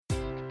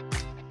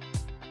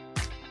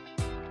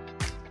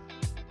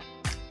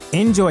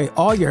Enjoy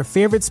all your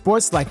favorite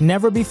sports like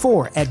never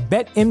before at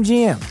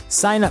BetMGM.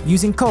 Sign up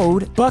using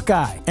code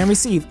Buckeye and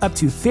receive up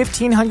to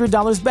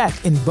 $1,500 back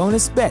in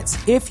bonus bets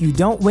if you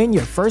don't win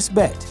your first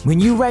bet. When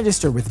you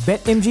register with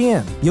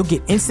BetMGM, you'll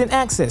get instant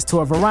access to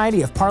a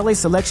variety of parlay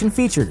selection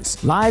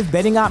features, live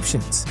betting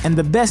options, and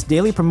the best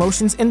daily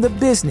promotions in the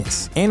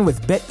business. And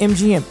with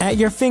BetMGM at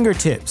your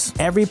fingertips,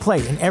 every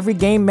play and every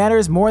game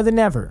matters more than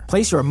ever.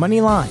 Place your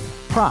money line,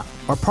 prop,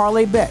 or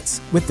parlay bets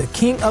with the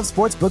king of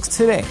sportsbooks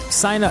today.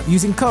 Sign up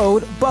using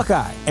code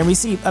Buckeye and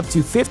receive up to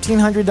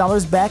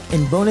 $1,500 back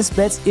in bonus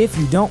bets if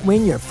you don't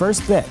win your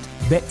first bet.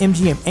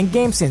 BetMGM and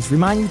GameSense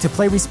remind you to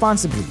play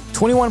responsibly.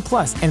 21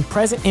 plus and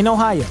present in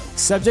Ohio,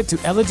 subject to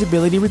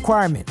eligibility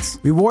requirements.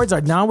 Rewards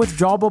are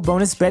non-withdrawable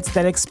bonus bets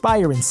that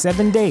expire in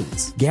 7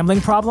 days. Gambling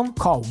problem?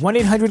 Call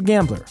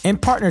 1-800-GAMBLER. In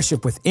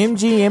partnership with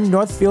MGM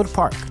Northfield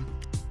Park.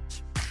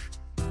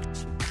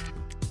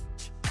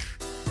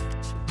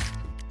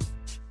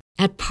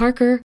 At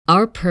Parker,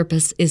 our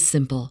purpose is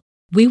simple.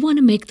 We want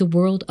to make the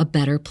world a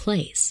better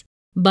place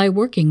by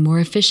working more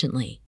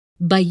efficiently,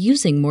 by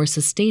using more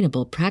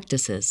sustainable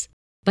practices,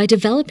 by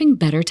developing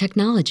better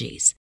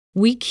technologies.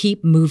 We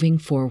keep moving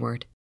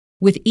forward.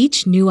 With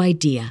each new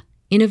idea,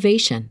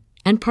 innovation,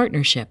 and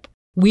partnership,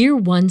 we're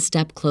one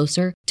step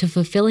closer to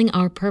fulfilling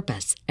our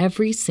purpose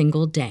every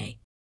single day.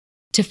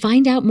 To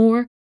find out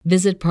more,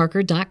 visit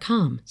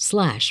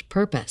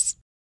parker.com/purpose.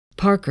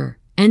 Parker,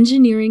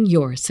 engineering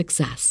your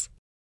success.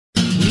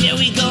 Here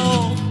we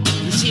go,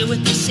 let's hear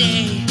what they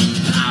say.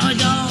 Now we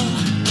go,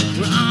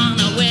 we're on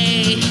our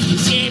way.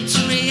 Escape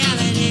to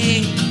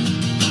reality.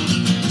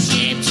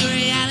 Escape to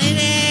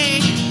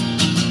reality.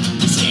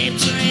 Escape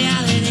to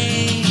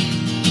reality.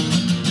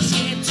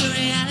 Escape to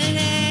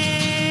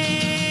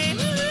reality.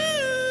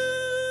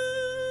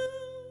 Woo-hoo.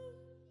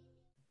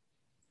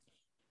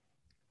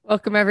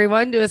 Welcome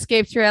everyone to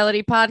Escape to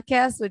Reality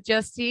podcast with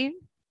Justine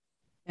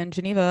and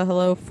Geneva.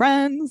 Hello,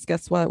 friends.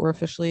 Guess what? We're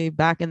officially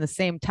back in the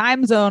same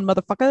time zone,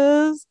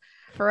 motherfuckers.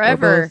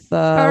 Forever. We're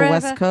both,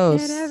 West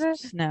Coast. Forever.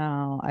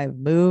 Now I've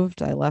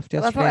moved. I left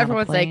yesterday. I love how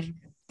everyone's like,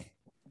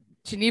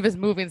 Geneva's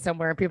moving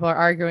somewhere and people are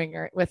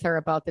arguing with her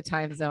about the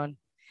time zone.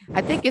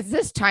 I think it's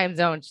this time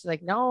zone. She's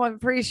like, no, I'm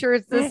pretty sure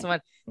it's this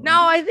one.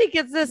 No, I think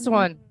it's this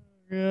one.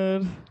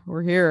 Good.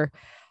 We're here.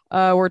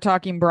 We're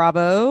talking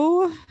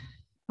Bravo.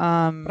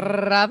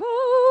 Bravo.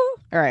 All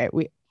right.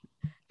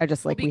 I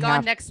just like we'll be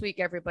gone next week,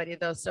 everybody,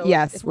 though. So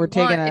yes, we're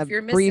taking a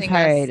brief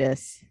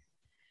hiatus.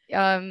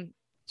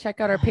 Check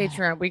out our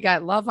Patreon. We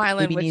got Love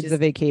Island, Baby which needs is a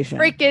vacation.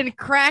 Freaking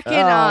cracking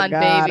on,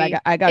 God. baby.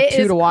 I got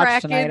two to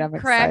watch tonight. I'm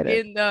excited.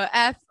 Cracking the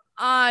F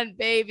on,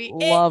 baby.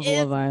 Love it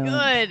Love Island.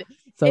 Good.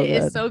 So it good.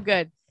 is so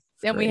good.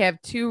 Then we have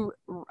 2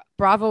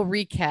 Bravo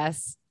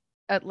recasts: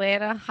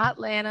 Atlanta,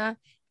 Hotlanta,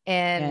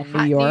 and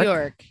Hot New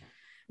York.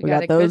 We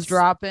got those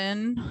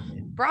dropping.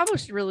 Bravo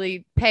should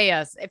really pay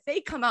us if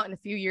they come out in a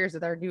few years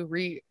with our new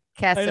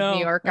recast of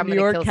New York. I'm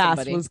gonna kill cast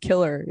somebody. Was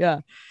killer,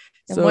 yeah.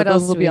 And so what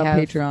those else will be on have?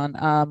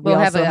 Patreon. We'll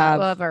have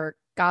our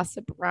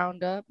gossip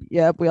roundup.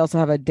 Yep. We also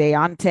have a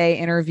Deontay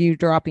interview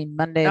dropping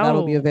Monday.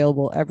 That'll be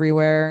available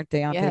everywhere.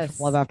 Deontay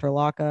from Love After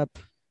Lockup.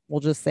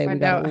 We'll just say we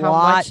got how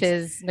much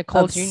his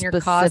Nicole Jr.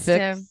 cost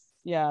him.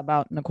 Yeah,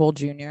 about Nicole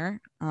Jr.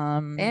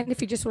 And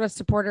if you just want to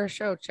support our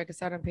show, check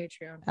us out on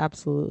Patreon.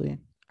 Absolutely.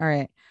 All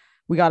right.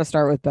 We got to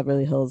start with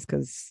Beverly Hills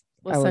because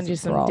we'll send you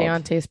some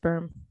Deontay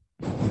sperm.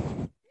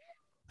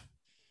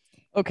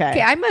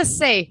 Okay. I must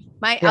say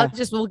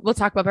we'll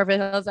talk about Beverly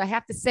Hills. I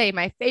have to say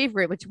my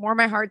favorite, which warmed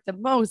my heart the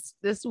most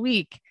this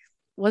week,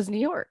 was New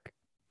York.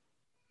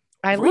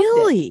 I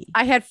loved it.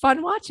 I had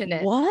fun watching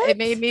it. What? It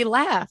made me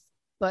laugh.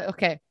 But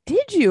okay.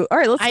 Did you? All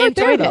right, let's start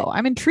there though.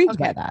 I'm intrigued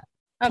by that.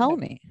 Tell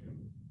me.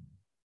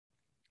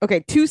 Okay,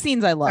 2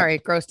 scenes I love. All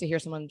right, gross to hear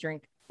someone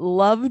drink.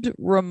 Loved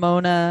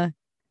Ramona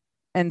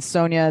and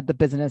Sonia, the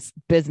business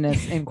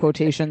in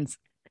quotations,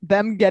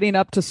 them getting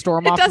up to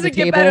storm off the table. It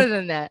doesn't get better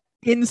than that.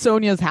 In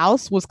Sonia's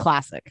house was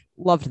classic.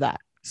 Loved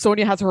that.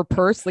 Sonia has her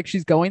purse like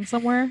she's going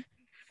somewhere.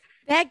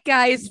 That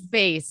guy's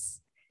face.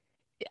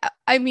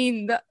 I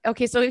mean,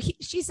 so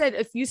she said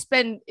if you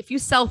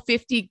sell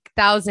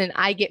 50,000,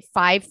 I get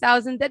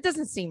 5,000. That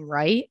doesn't seem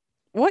right.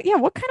 What? Yeah.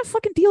 What kind of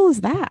fucking deal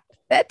is that?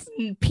 That's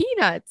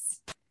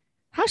peanuts.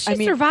 How's she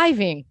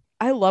surviving?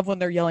 I love when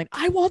they're yelling,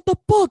 I want the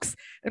books.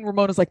 And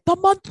Ramona's like, the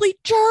monthly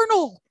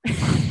journal.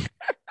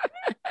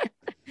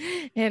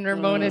 And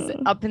Ramona's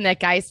up in that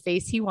guy's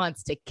face. He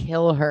wants to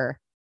kill her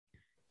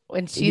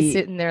when she's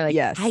sitting there like,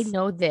 yes. I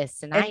know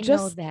this and I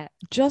know that.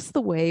 Just the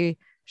way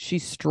she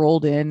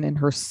strolled in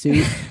her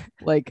suit.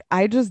 Like,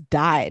 I just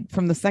died.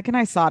 From the second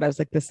I saw it, I was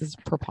like, this is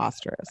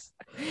preposterous.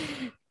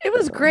 It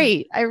was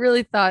great. I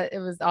really thought it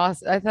was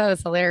awesome. I thought it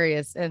was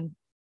hilarious. And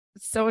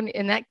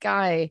that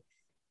guy,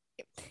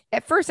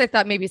 at first I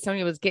thought maybe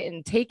Sonia was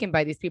getting taken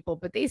by these people,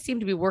 but they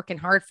seem to be working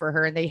hard for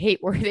her and they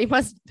hate work. It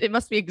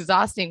must be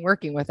exhausting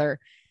working with her.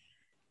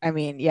 I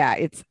mean, yeah,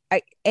 it's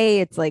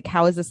like,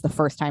 how is this the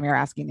first time you're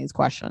asking these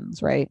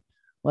questions? Right.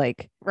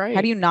 Like, how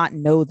do you not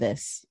know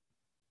this?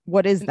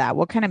 What is that?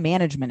 What kind of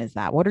management is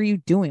that? What are you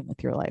doing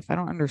with your life? I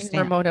don't And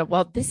understand. Ramona,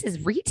 well, this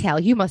is retail.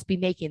 You must be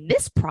making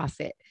this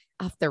profit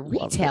off the Love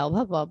retail,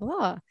 blah, blah,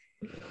 blah.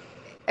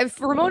 If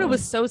Ramona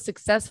was so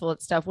successful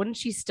at stuff, wouldn't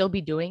she still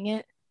be doing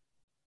it?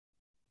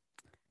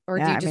 Or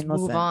do Yeah, you I just mean,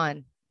 move listen,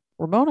 on?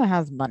 Ramona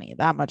has money.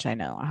 That much I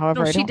know.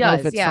 However, No, I she don't know if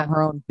does. it's Yeah. from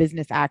her own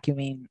business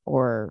acumen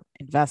or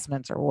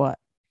investments or what.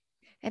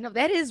 And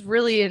that is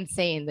really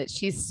insane that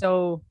she's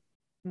so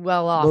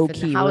well off and the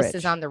Low-key house rich.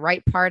 is on the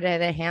right part of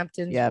the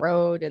Hamptons Yep.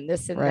 Road and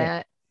this and Right.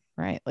 that.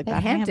 Right. Like That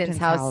that Hamptons Hamptons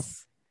house,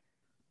 house.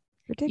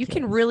 you Ridiculous.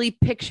 can really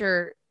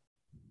picture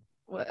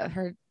what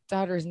her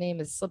daughter's name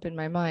is slipping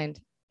my mind.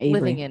 Avery.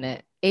 Living in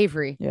it.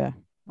 Avery. Yeah.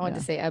 I wanted Yeah.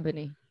 to say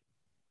Ebony.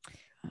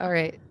 All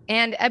right.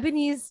 And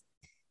Ebony's,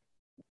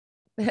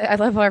 I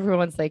love how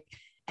everyone's like,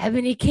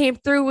 Ebony came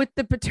through with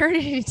the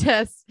paternity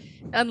test,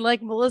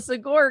 unlike Melissa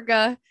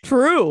Gorga.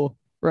 True.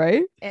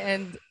 Right.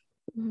 And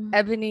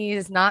Ebony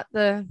is not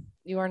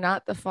you are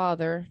not the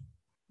father.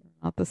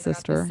 Not the You're not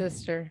sister. the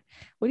sister.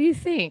 What do you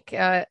think?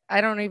 I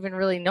don't even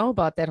really know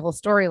about that whole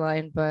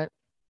storyline, but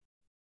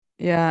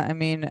Yeah. I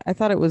mean, I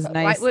thought it was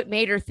nice. what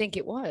made her think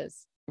it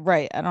was?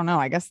 Right. I don't know.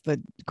 I guess the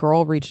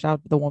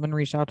woman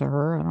reached out to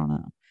her. I don't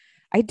know.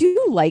 I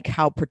do like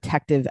how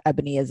protective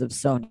Ebony is of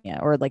Sonia,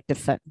 or like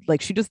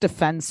she just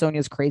defends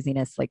Sonia's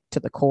craziness like to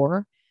the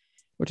core,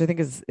 which I think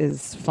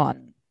is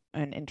fun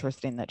and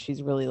interesting that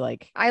she's really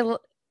like,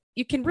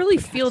 You can really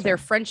protects feel their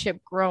her.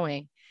 friendship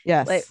growing.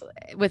 yes. Like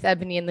with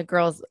Ebony and the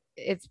girls.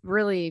 It's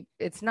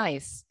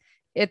nice.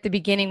 At the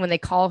beginning when they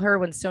call her,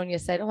 when Sonia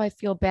said, "Oh, I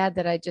feel bad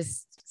that I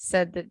just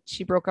said that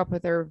she broke up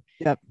with her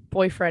Yep.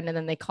 boyfriend," and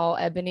then they call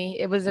Ebony.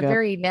 It was a Yep.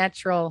 very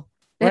natural.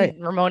 Then Right.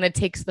 Ramona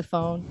takes the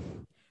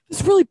phone.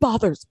 This really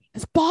bothers me.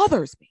 This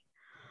bothers me.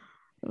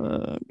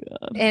 Oh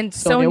God. And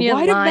Sonia,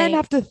 why do men lying-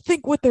 have to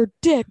think with their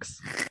dicks?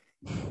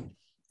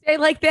 I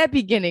like that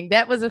beginning.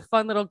 That was a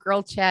fun little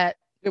girl chat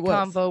It was.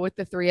 combo with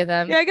the three of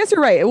them. Yeah, I guess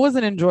you're right. It was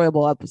an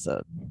enjoyable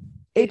episode.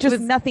 It just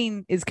was-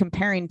 nothing is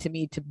comparing to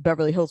me to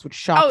Beverly Hills, which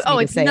shocks me to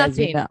it's say. As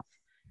you nothing. know.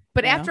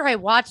 But you know? after I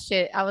watched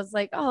it, I was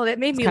like, "Oh, that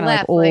made It's me kind of laugh."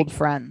 like old Like,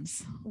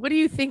 friends. what do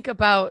you think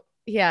about?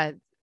 Yeah.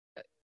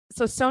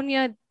 So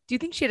Sonia, do you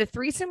think she had a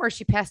threesome or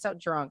she passed out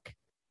drunk?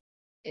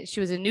 She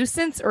was a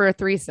nuisance or a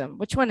threesome?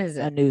 Which one is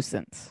A it?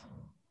 nuisance.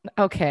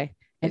 Okay.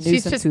 A And she's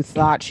nuisance just who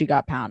thought she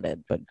got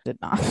pounded but did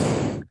not.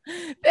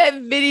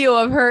 that video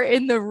of her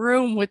in the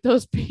room with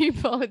those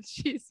people and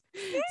she's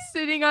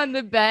sitting on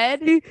the bed.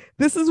 See,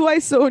 this is why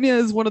Sonia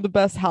is one of the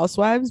best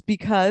housewives,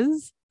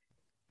 because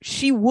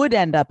she would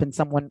end up in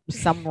some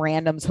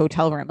random's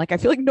hotel room. Like I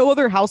feel like no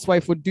other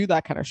housewife would do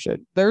that kind of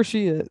shit. There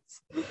she is.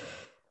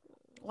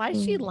 Why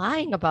is she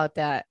lying about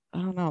that? I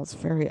don't know. It's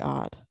very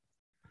odd.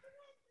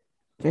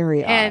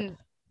 Very odd. And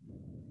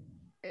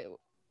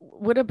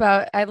what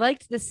about, I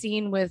liked the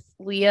scene with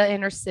Leah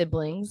and her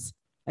siblings.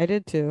 I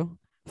did too.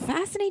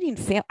 Fascinating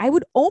I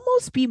would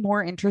almost be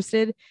more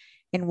interested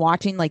in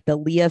watching like the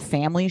Leah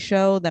family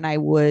show than I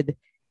would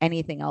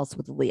anything else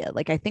with Leah.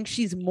 Like I think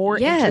she's more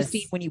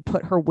interesting when you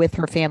put her with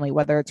her family,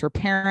 whether it's her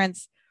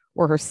parents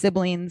or her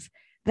siblings.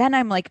 Then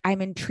I'm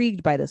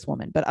intrigued by this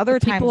woman. But other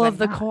times, People of I'm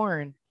the not.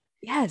 Corn.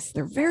 Yes,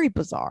 they're very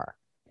bizarre.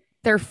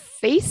 Their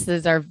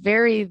faces are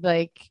very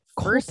like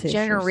Cultish first or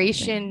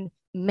generation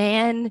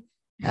man,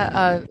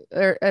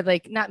 or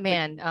like not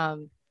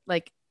man,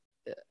 like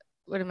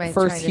what am I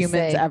First trying to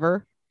humans say?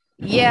 ever.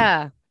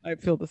 Yeah. I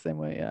feel the same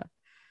way. Yeah.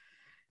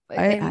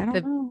 And I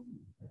don't know.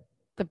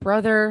 the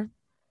brother,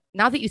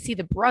 now that you see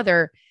the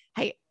brother,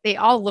 they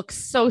all look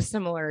so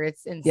similar.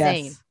 It's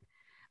insane. Yes.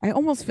 I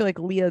almost feel like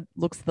Leah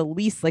looks the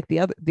least like the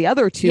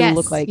other two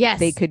look like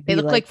they could be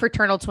they look like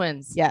fraternal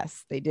twins.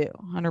 Yes, they do.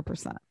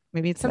 100%.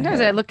 Maybe it's the Sometimes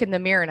hair. I look in the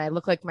mirror and I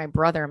look like my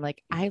brother. I'm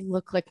like, I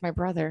look like my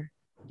brother.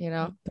 You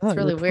know, Oh, it's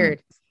really you're weird.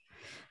 twins.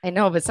 I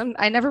know, but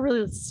I never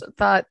really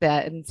thought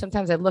that. And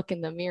sometimes I look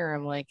in the mirror.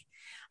 I'm like,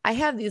 I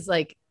have these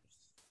like,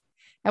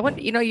 I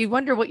wonder, you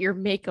wonder what your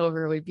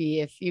makeover would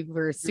be if you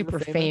were super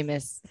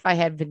famous. If I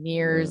had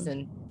veneers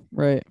and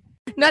Right.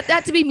 not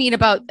to be mean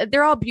about,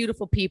 they're all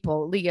beautiful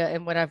people, Leah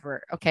and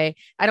whatever. Okay.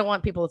 I don't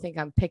want people to think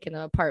I'm picking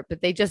them apart,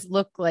 but they just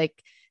look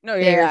like, No,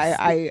 yeah,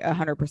 I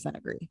 100%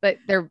 agree. but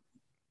they're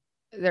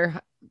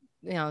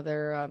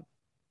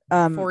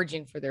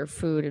foraging for their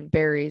food and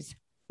berries.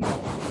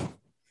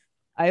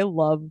 I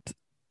loved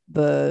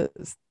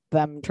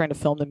them trying to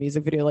film the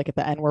music video, like at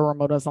the end where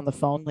Ramona's on the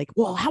phone, like,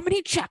 well, how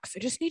many checks? I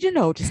just need to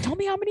know. Just tell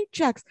me how many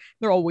checks.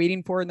 They're all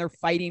waiting for her and they're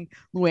fighting.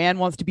 Luann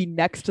wants to be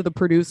next to the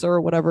producer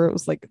or whatever. It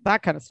was like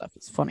that kind of stuff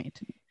is funny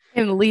to me.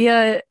 And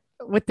Leah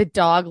with the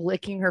dog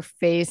licking her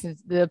face and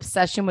the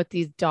obsession with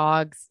these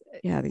dogs.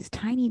 Yeah, these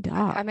tiny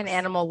dogs. I'm an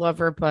animal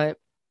lover, but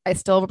I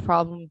still have a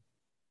problem.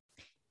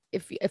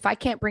 If I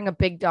can't bring a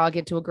big dog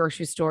into a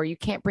grocery store, you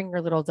can't bring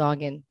your little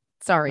dog in.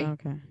 Sorry.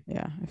 Okay.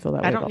 Yeah, I feel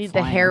that. I way don't about need the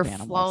flying hair with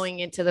animals. flowing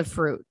into the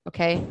fruit.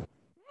 Okay.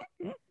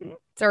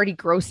 It's already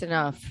gross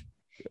enough.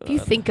 If you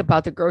think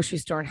about the grocery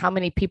store and how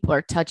many people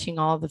are touching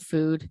all the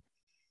food,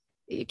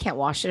 you can't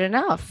wash it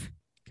enough.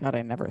 God,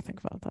 I never think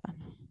about that.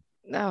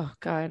 Oh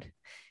God.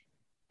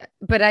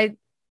 But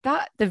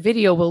thought the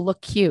video will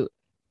look cute.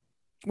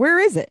 Where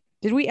is it?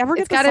 Did we ever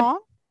get the song?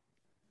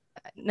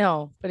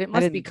 No, but it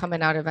must be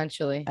coming out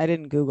eventually. I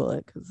didn't Google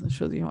it because it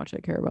shows you how much I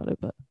care about it.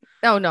 But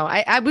no,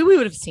 we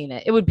would have seen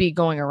it. It would be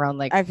going around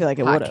like I feel like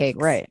it would have.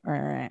 Right.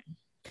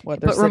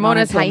 But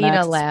Ramona's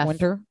hyena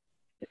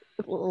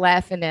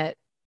laughing at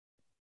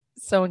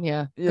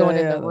Sonia going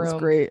in the room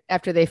great.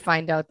 After they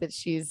find out that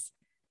she's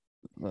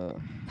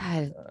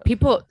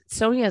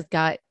Sonia's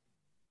got.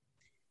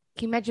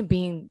 Can you imagine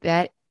being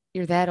that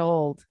you're that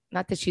old?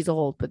 Not that she's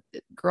old, but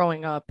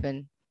growing up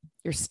and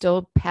you're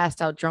still passed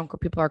out drunk, or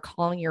people are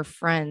calling your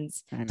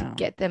friends to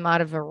get them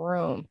out of a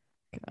room.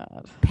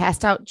 God.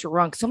 Passed out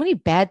drunk. So many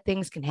bad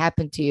things can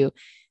happen to you.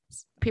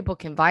 People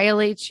can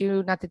violate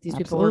you. Not that these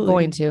people were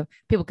going to.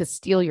 People could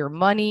steal your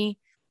money.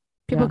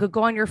 People could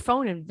go on your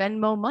phone and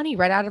Venmo money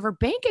right out of her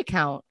bank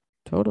account.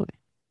 Totally.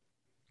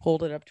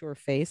 Hold it up to her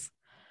face.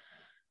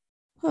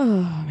 Oh,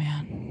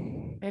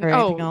 man. And,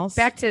 anything else?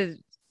 Back to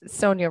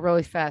Sonia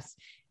really fast.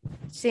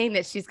 Saying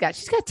that she's got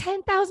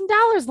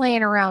 $10,000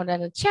 laying around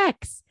on the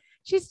checks.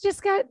 She's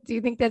just got. Do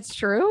you think that's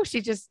true?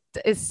 She just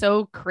is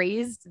so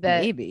crazed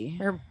that maybe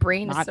her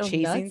brain not is so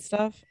chasing nuts.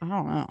 Stuff. I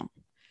don't know.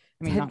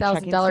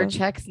 $10,000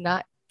 checks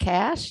not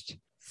cashed.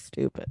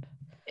 Stupid.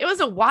 It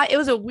was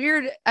a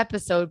weird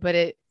episode, but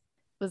it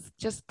was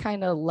just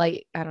kind of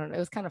light. I don't know. It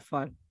was kind of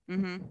fun.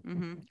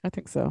 I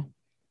think so.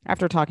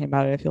 After talking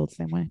about it, I feel the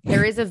same way.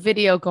 There is a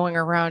video going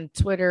around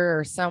Twitter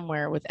or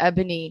somewhere with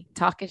Ebony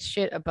talking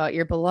shit about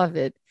your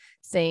beloved,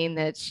 saying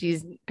that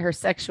showing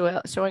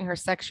her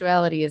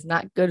sexuality is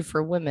not good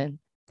for women.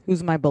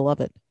 Who's my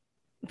beloved?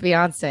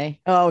 Beyonce.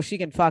 Oh, she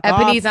can fuck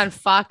Ebony's off. on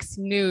Fox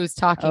News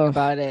talking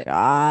about it.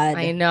 God.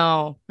 I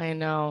know. I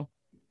don't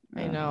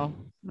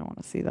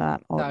want to see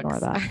that. I'll ignore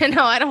that. I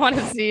know. I don't want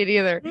to see it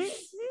either.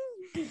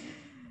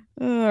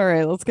 All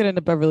right, let's get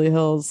into Beverly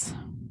Hills.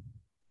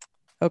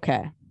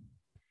 Okay.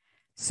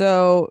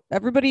 So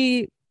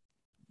everybody,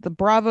 the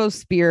Bravo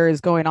spear is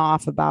going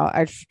off about,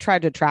 I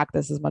tried to track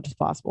this as much as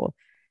possible,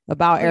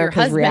 about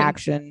Erica's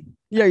reaction.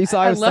 Yeah, you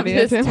saw. I love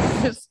his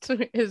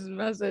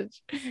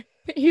message.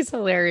 He's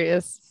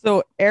hilarious.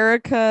 So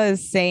Erica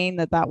is saying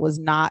that was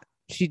not,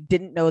 she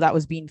didn't know that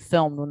was being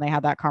filmed when they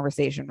had that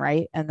conversation,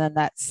 right? And then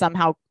that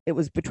somehow it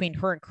was between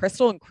her and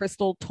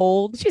Crystal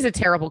told. She's a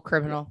terrible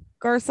criminal.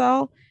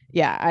 Garcelle.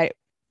 Yeah,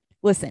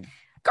 listen.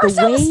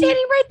 Garcelle was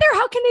standing right there.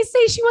 How can they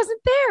say she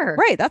wasn't there?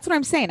 Right. That's what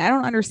I'm saying. I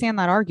don't understand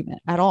that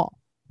argument at all.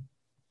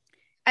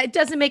 It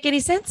doesn't make any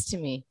sense to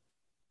me.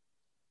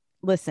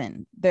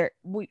 Listen,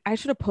 I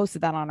should have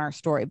posted that on our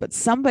story, but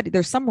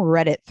there's some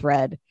Reddit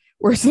thread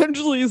where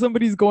essentially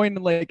somebody's going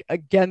like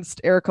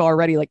against Erica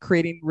already, like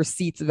creating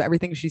receipts of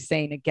everything she's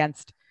saying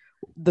against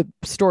the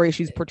story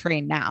she's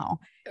portraying now.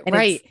 And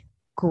right. It's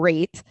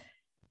great.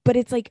 But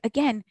it's like,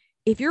 again,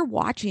 if you're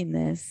watching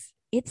this,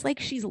 it's like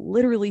she's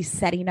literally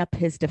setting up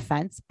his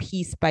defense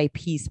piece by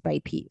piece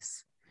by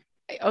piece.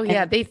 Oh,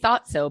 yeah, they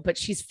thought so, but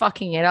she's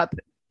fucking it up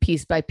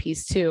piece by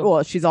piece too.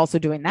 Well, she's also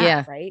doing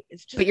that, right?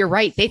 It's just, but you're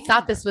right. They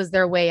thought this was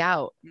their way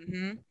out.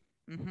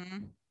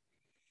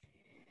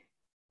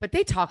 But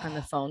they talk on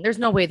the phone. There's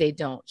no way they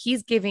don't.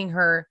 He's giving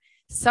her,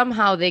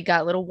 somehow they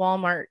got little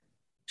Walmart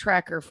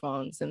tracker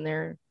phones and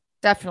they're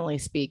definitely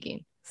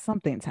speaking.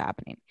 Something's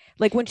happening.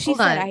 Like when she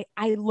said,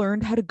 I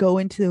learned how to go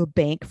into a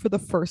bank for the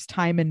first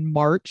time in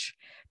March.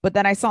 But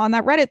then I saw on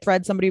that Reddit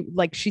thread, somebody,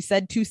 like she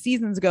said 2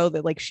 seasons ago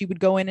that like she would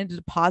go in and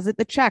deposit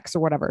the checks or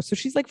whatever. So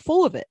she's like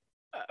full of it.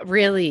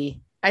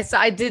 Really? I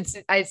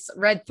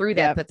read through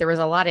that, but there was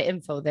a lot of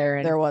info there.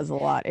 And there was a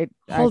lot. I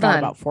got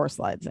about 4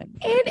 slides in.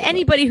 And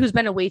anybody who's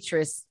been a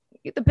waitress,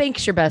 the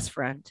bank's your best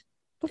friend.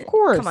 Of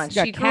course. Come on.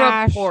 She grew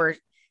up poor.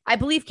 I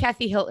believe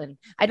Kathy Hilton.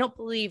 I don't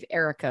believe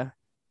Erica.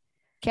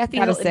 Kathy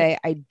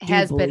Hilton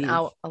has been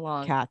out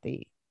along.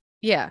 Kathy.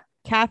 Yeah.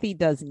 Kathy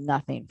does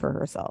nothing for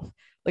herself.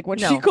 Like when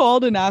she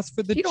called and asked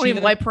for she don't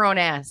even wipe her own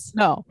ass.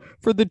 No,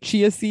 for the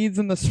chia seeds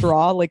and the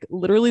straw. Like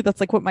literally, that's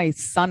like what my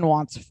son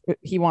wants.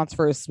 He wants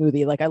for a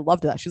smoothie. Like I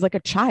loved that. She's like a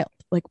child.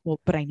 Like,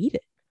 well, but I need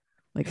it.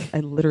 Like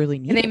I literally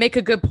need it. And they make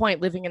a good point.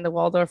 Living in the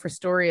Waldorf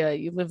Astoria,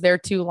 you live there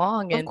too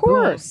long. And of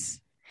course.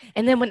 Boom.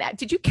 And then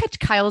did you catch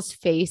Kyle's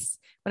face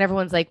when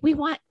everyone's like, "We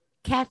want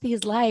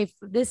Kathy's life,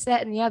 this,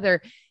 that, and the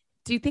other."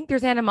 Do you think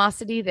there's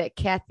animosity that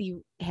Kathy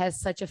has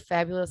such a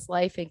fabulous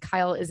life and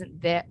Kyle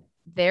isn't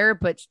there?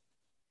 But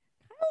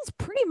Kyle's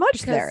pretty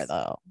much there,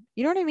 though.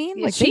 You know what I mean?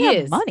 Like she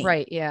has money,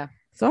 right? Yeah.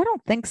 So I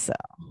don't think so.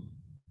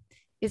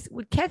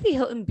 Would Kathy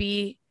Hilton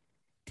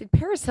did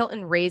Paris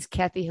Hilton raise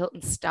Kathy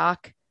Hilton's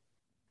stock,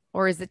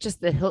 or is it just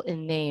the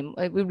Hilton name?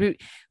 Like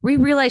we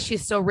realize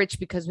she's so rich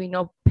because we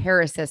know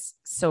Paris is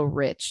so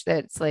rich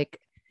that it's like,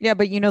 yeah,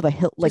 but you know the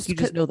Hilton, like you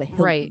just know the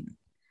Hilton, right?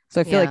 So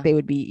I feel like they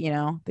would be,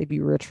 they'd be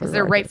rich for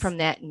they're right from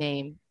that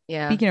name.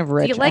 Yeah. Speaking of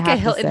rich, do you like a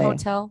Hilton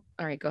hotel?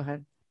 All right, go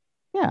ahead.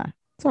 Yeah,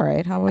 it's all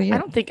right. How about you?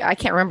 I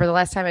can't remember the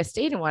last time I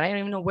stayed in one. I don't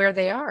even know where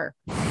they are.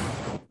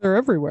 They're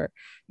everywhere.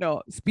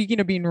 No, speaking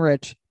of being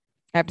rich,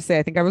 I have to say,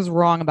 I think I was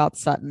wrong about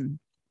Sutton.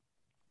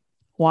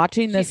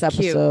 Watching this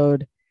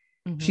episode,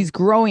 she's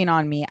growing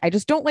on me. I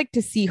just don't like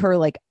to see her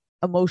like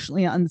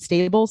emotionally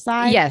unstable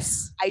side.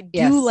 Yes. I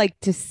do like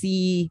to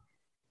see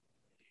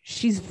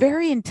she's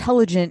very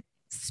intelligent,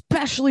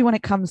 especially when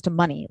it comes to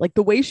money. Like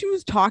the way she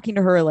was talking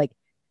to her, like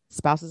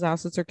spouse's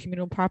assets are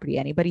communal property.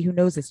 Anybody who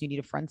knows this, you need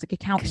a forensic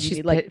accountant. You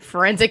need like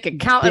forensic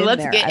accountant.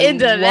 Let's get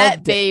into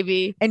that,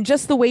 baby. And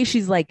just the way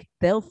she's like,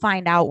 they'll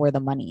find out where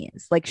the money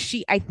is. Like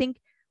I think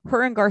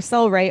her and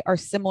Garcelle, right, are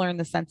similar in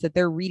the sense that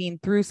they're reading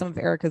through some of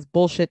Erica's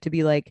bullshit to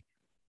be like,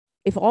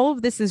 if all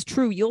of this is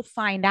true, you'll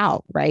find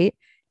out, right?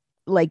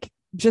 Like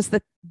just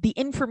that the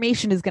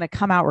information is going to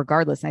come out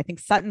regardless. And I think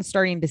Sutton's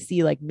starting to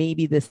see like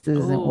maybe this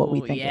isn't what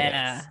we think it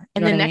is.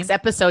 In the next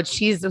episode,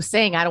 she's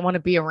saying, I don't want to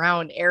be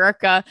around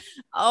Erica.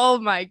 Oh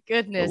my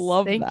goodness.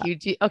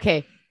 Thank you.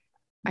 Okay.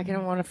 I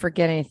don't want to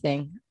forget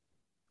anything.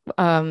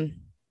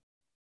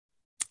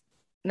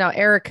 Now,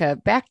 Erica,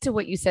 back to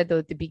what you said though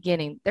at the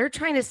beginning. They're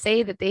trying to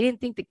say that they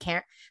didn't think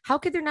how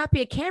could there not be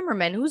a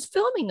cameraman who's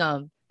filming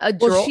them? A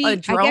drone? I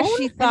guess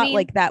she thought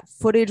like that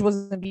footage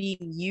wasn't being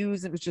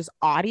used. It was just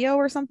audio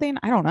or something.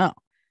 I don't know.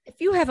 If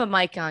you have a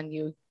mic on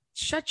you,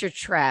 shut your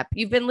trap.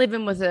 You've been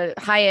living with a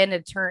high-end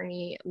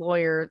attorney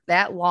lawyer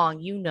that long,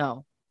 you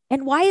know.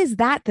 And why is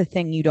that the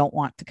thing you don't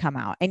want to come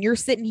out? And you're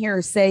sitting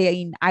here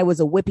saying I was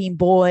a whipping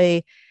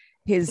boy,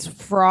 his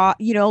fraud,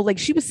 like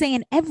she was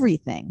saying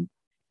everything.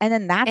 And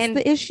then that's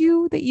the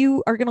issue that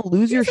you are going to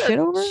lose your shit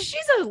over?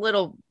 She's a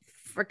little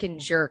freaking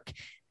jerk.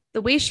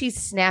 The way she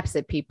snaps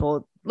at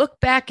people. Look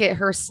back at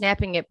her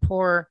snapping at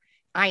poor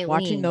Eileen.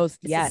 Watching those,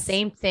 the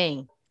same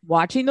thing.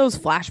 Watching those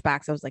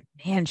flashbacks, I was like,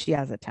 man, she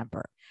has a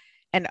temper.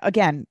 And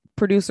again,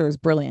 producer is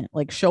brilliant.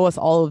 Like, show us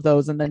all of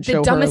those and then show her.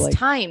 The dumbest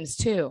times,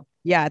 too.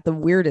 Yeah, at the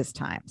weirdest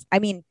times. I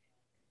mean,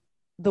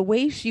 the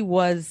way she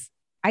was,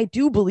 I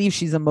do believe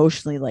she's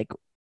emotionally like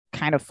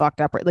kind of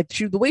fucked up, right? Like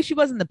the way she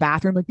was in the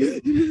bathroom,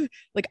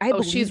 like I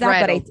believe she's that,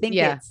 rattled. but I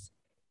think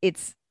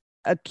it's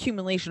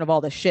accumulation of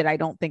all the shit. I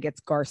don't think it's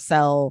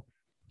Garcelle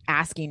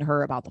asking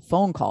her about the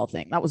phone call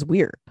thing. That was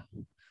weird.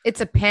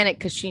 It's a panic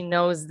because she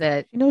knows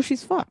that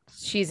she's fucked.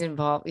 She's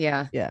involved.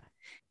 Yeah. Yeah.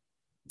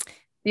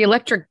 The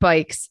electric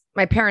bikes.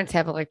 My parents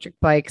have electric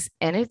bikes,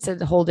 and it's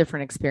a whole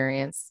different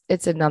experience.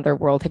 It's another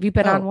world. Have you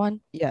been on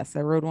one? Yes, I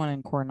rode one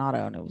in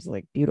Coronado, and it was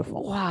like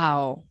beautiful.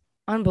 Wow,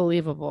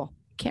 unbelievable!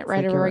 Can't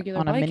ride a regular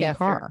on a bike mini after.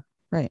 Car,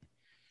 right?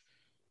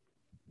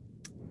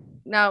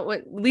 Now,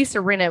 with Lisa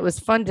Rinna, it was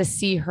fun to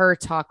see her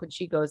talk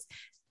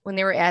when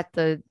they were at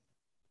we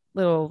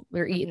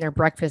were eating their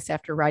breakfast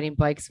after riding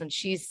bikes. When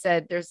she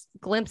said, "There's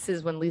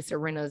glimpses when Lisa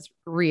Rinna's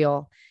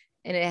real."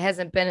 And it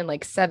hasn't been in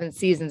like 7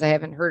 seasons. I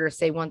haven't heard her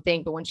say one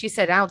thing, but when she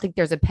said, I don't think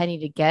there's a penny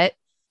to get,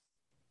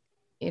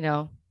 they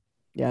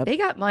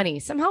got money.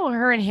 Somehow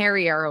her and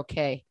Harry are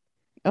okay.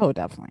 Oh,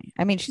 definitely.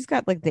 I mean, she's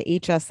got like the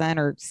HSN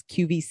or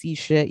QVC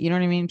shit. You know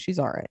what I mean? She's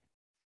all right.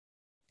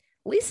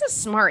 Lisa's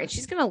smart and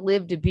she's going to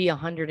live to be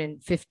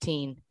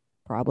 115.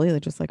 Probably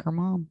just like her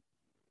mom.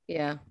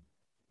 Yeah.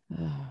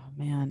 Oh,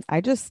 man.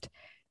 I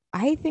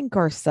think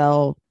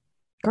Garcelle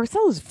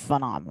is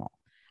phenomenal.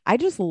 I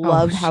just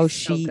love how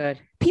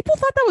people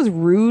thought that was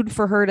rude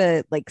for her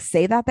to like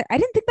say that. I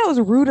didn't think that was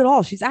rude at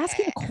all. She's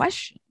asking a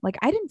question. Like,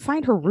 I didn't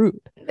find her rude.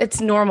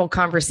 It's normal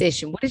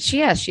conversation. What did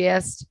she ask? She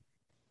asked,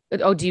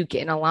 oh, do you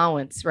get an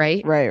allowance?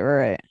 Right.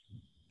 Right.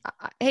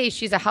 Hey,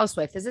 she's a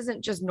housewife. This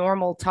isn't just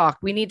normal talk.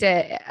 We need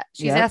to,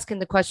 she's asking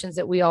the questions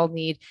that we all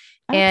need.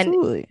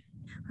 Absolutely.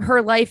 And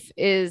her life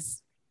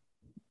is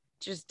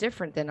just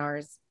different than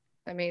ours.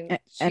 I mean,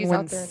 she's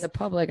out there in the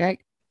public. I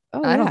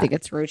don't think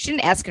it's rude. She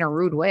didn't ask in a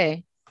rude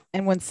way.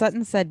 And when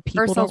Sutton said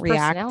people don't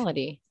react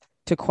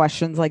to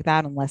questions like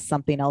that unless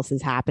something else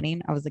is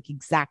happening, I was like,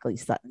 exactly,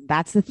 Sutton.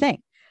 That's the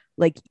thing.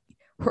 Like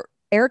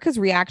Erica's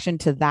reaction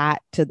to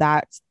that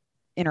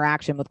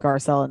interaction with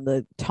Garcelle and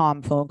the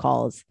Tom phone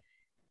calls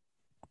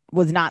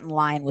was not in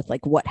line with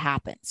like what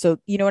happened. So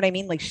you know what I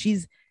mean? Like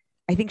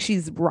I think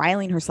she's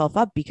riling herself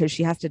up because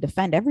she has to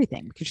defend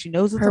everything because she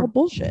knows it's all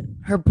bullshit.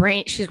 Her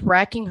brain, she's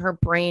racking her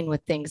brain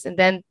with things. And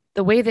then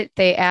the way that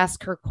they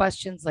ask her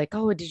questions like,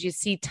 oh, did you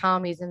see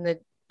Tom? He's in the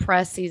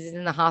press, he's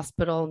in the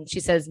hospital, and she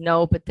says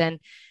no, but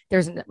then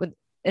in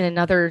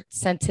another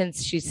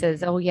sentence she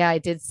says, oh yeah, I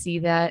did see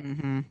that.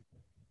 Mm-hmm.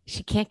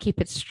 She can't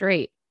keep it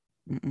straight.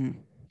 Mm-mm.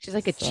 She's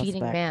like a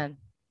cheating man.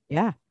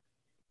 Yeah,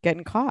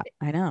 getting caught.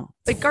 I know.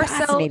 But Garcelle,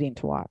 fascinating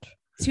to watch.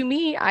 To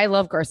me, I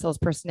love Garcelle's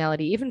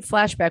personality. Even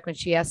flashback when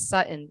she asked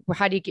Sutton, well,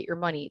 how do you get your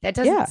money? That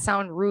doesn't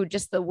sound rude.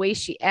 Just the way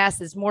she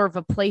asks is more of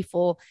a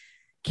playful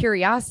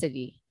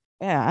curiosity.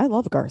 Yeah, I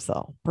love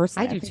Garcelle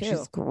personally. I do too.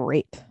 She's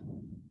great.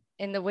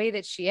 And the way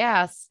that she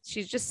asks,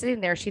 she's just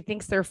sitting there. She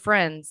thinks they're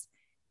friends.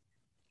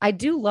 I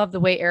do love the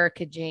way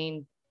Erica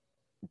Jane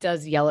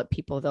does yell at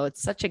people, though.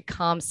 It's such a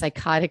calm,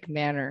 psychotic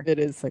manner. It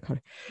is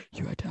psychotic.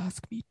 You had to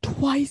ask me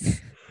twice.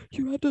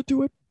 You had to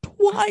do it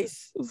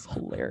twice. It was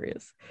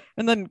hilarious.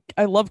 And then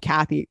I love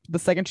Kathy. The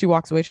second she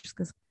walks away, she just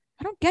goes,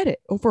 I don't get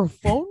it. Over a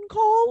phone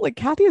call? Like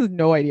Kathy has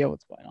no idea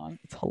what's going on.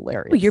 It's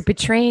hilarious. Well, you're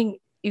betraying.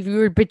 If you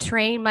were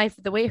betraying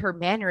the way her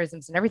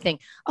mannerisms and everything.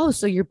 Oh,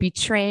 so you're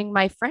betraying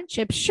my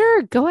friendship.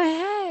 Sure. Go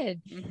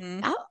ahead. Mm-hmm.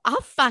 I'll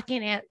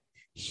fucking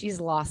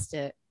She's lost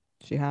it.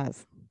 She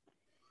has.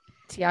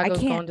 Tiago's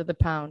going to the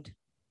pound.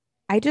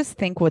 I just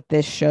think what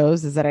this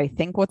shows is that I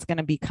think what's going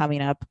to be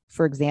coming up,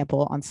 for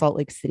example, on Salt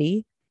Lake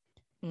City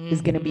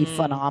is going to be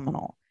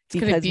phenomenal.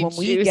 Because when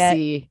we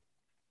get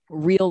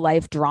real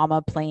life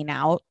drama playing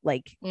out,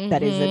 like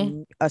that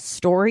is a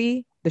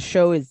story, the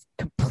show is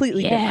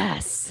completely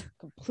different.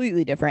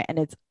 Completely different. And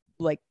it's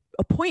like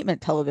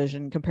appointment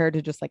television compared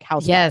to just like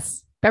House.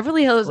 Yes.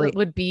 Beverly Hills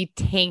would be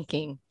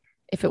tanking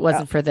if it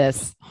wasn't for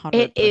this. 100%.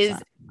 It is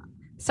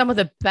some of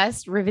the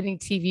best riveting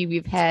TV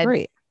we've had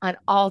on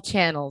all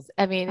channels.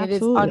 I mean, it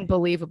is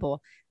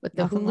unbelievable with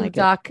the Hulu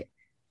doc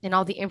and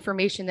all the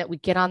information that we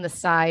get on the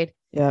side.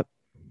 Yep.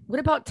 What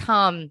about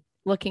Tom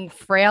looking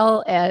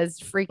frail as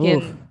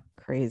freaking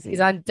crazy? He's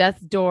on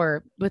death's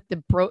door with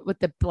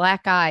the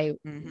black eye.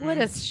 What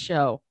a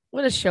show.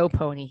 What a show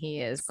pony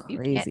he is. You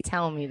can't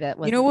tell me that.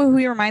 You know who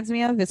he reminds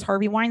me of is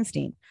Harvey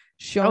Weinstein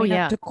showing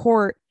up to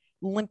court,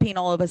 limping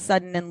all of a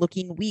sudden and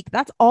looking weak.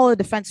 That's all a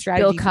defense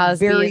strategy. Bill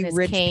Cosby very and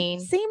rich cane.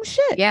 Same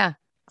shit. Yeah,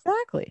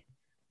 exactly.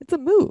 It's a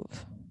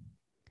move.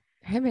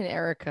 Him and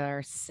Erica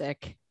are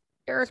sick.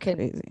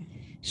 Erica,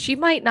 she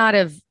might not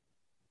have.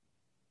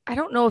 I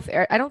don't know if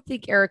I don't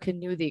think Erica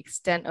knew the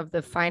extent of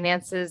the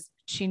finances.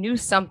 She knew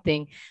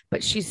something,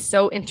 but she's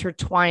so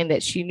intertwined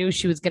that she knew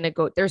she was going to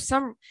go.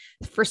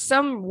 For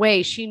some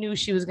way, she knew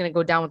she was going to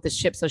go down with the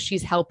ship. So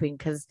she's helping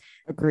because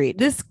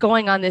this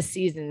going on this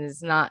season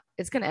is not,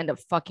 it's going to end up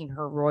fucking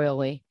her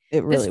royally.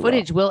 This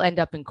footage will end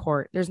up in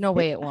court. There's no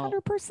way it won't.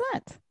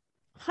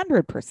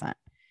 100%.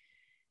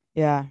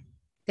 Yeah.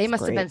 They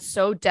must have been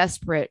so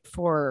desperate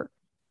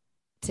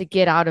to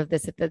get out of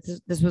this.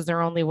 This was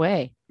their only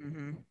way.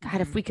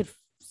 God, if we could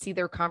see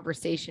their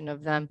conversation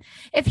of them.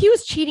 If he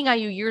was cheating on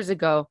you years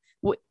ago,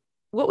 what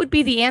would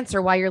be the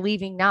answer why you're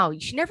leaving now?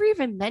 She never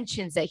even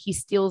mentions that he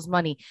steals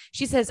money.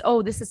 She says,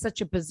 oh, this is such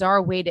a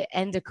bizarre way to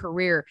end a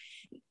career.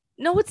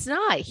 No, it's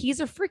not. He's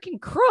a freaking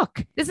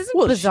crook. This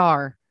isn't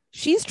bizarre.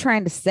 She's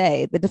trying to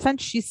say the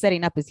defense she's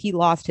setting up is he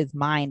lost his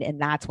mind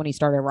and that's when he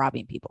started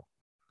robbing people.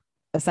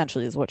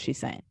 Essentially is what she's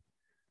saying.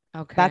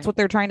 Okay. That's what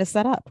they're trying to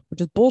set up,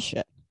 which is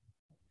bullshit.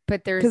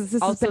 But there's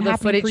also the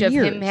footage of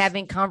him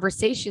having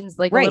conversations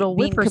like a little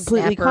whippersnapper,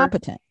 completely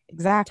competent,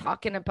 exactly,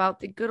 talking about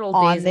the good old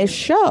days on this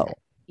show.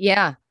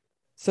 Yeah.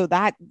 So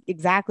that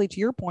exactly to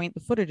your point, the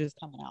footage is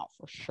coming out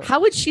for sure. How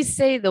would she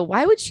say though?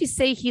 Why would she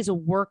say he's a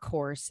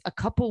workhorse a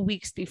couple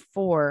weeks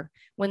before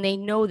when they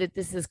know that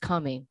this is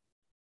coming?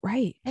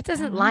 Right. That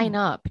doesn't line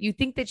up. You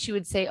think that she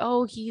would say,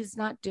 "Oh, he's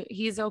okay."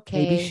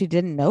 Maybe she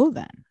didn't know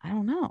then. I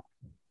don't know.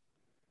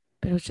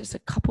 But it was just a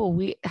couple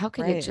weeks. How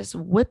can it just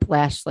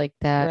whiplash like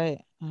that?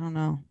 Right. I don't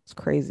know. It's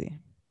crazy.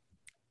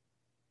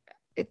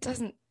 It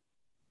doesn't.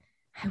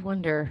 I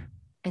wonder.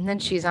 And then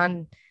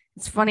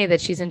it's funny that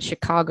she's in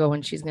Chicago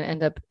and she's going to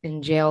end up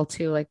in jail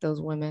too, like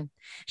those women.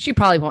 She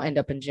probably won't end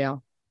up in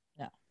jail.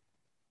 Yeah.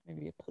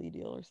 Maybe a plea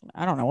deal or something.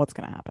 I don't know what's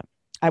going to happen.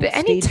 But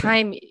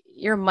anytime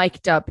you're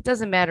mic'd up, it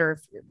doesn't matter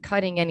if you're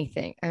cutting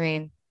anything. I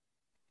mean,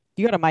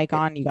 you got a mic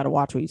on, you got to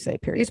watch what you say,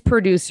 period. These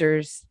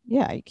producers.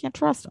 Yeah. You can't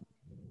trust them.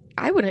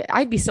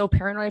 I'd be so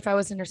paranoid if I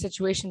was in her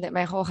situation that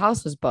my whole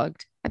house was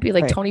bugged. I'd be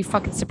like Tony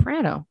fucking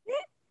Soprano.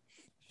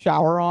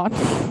 Shower on.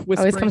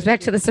 Always comes back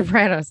to the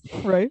Sopranos.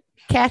 Right.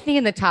 Kathy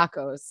and the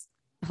tacos.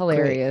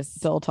 Hilarious.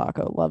 Great. Del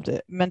Taco. Loved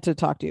it. Meant to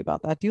talk to you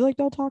about that. Do you like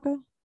Del Taco?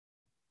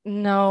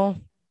 No.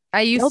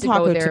 I used Del to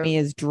Taco go there to me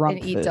is drunk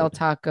and eat food. Del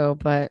Taco,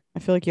 but I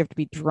feel like you have to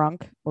be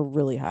drunk or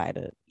really high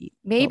to eat.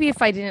 Maybe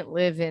if I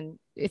didn't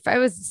if I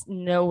was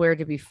nowhere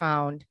to be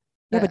found.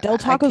 Yeah, but Del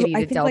Taco's I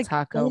think Del like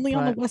Taco, only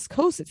on the West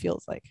Coast, it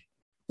feels like,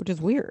 which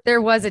is weird.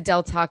 There was a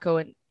Del Taco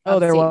in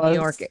there was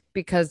New York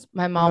because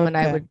my mom and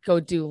I would go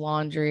do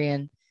laundry,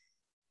 and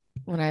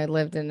when I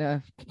lived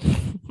in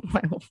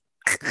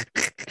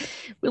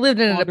we lived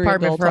in an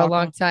apartment for a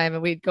long time,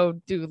 and we'd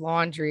go do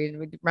laundry, and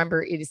we'd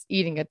remember just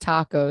eating a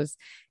tacos,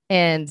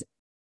 and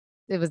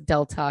it was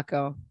Del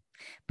Taco.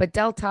 But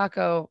Del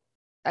Taco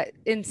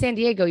in San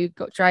Diego, you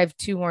go drive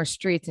 2 more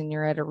streets and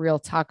you're at a real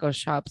taco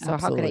shop. So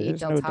Absolutely. How can I eat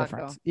Del Taco?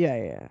 Difference.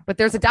 Yeah. But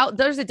there's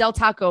a Del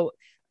Taco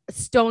a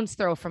stone's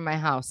throw from my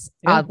house,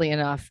 oddly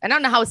enough. And I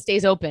don't know how it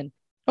stays open.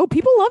 Oh,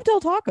 people love Del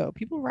Taco.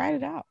 People ride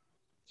it out.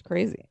 It's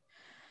crazy.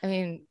 I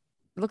mean,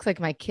 it looks like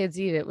my kids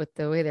eat it with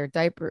the way their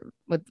diaper,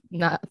 with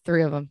not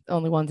 3 of them,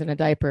 only one's in a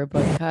diaper.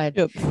 But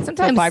God,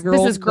 sometimes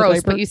this is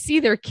gross, but you see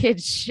their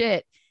kids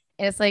shit.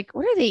 And it's like,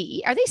 what are they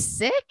eat? Are they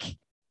sick?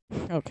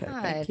 Okay,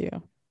 God. thank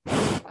you.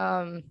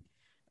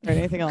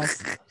 Anything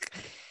else?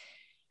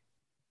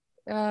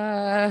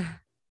 I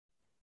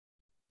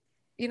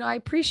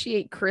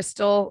appreciate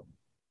Crystal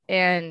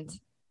and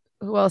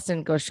who else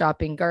didn't go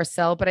shopping?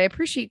 Garcelle, but I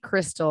appreciate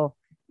Crystal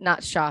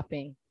not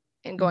shopping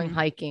and going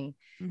hiking.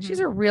 Mm-hmm. She's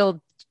a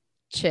real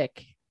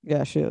chick.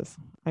 Yeah, she is.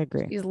 I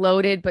agree. She's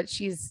loaded, but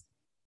she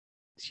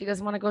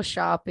doesn't want to go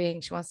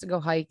shopping. She wants to go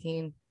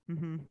hiking.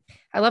 Mm-hmm.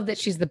 I love that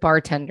she's the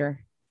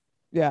bartender.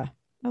 Yeah.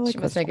 She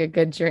must make a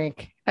good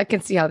drink. I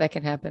can see how that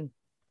can happen.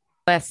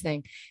 Last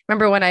thing.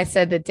 Remember when I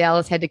said that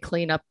Dallas had to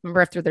clean up?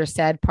 Remember after their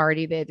sad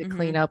party, they had to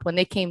clean up when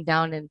they came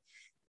down and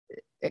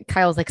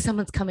Kyle's like,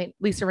 someone's coming.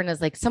 Lisa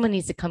Rinna's like, someone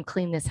needs to come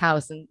clean this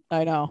house. And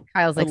I know.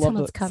 Kyle's like,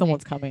 someone's coming.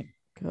 Someone's coming.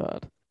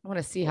 God. I want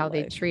to see how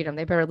they treat him.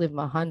 They better leave him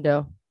a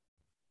hundo.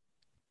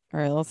 All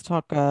right, let's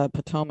talk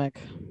Potomac.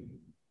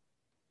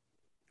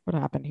 What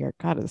happened here?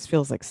 God, this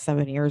feels like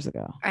 7 years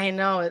ago. I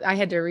know. I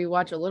had to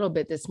rewatch a little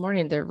bit this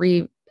morning to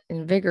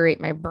reinvigorate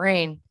my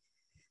brain.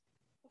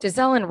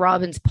 Giselle and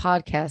Robin's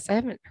podcast. I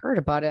haven't heard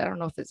about it. I don't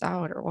know if it's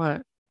out or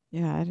what.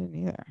 Yeah, I didn't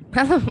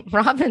either.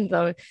 Robin,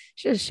 though,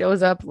 she just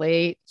shows up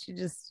late. She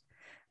just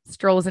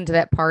strolls into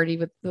that party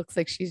with looks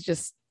like she's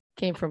just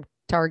came from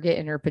Target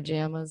in her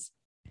pajamas.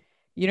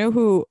 You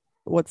know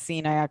what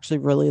scene I actually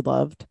really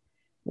loved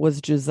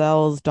was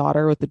Giselle's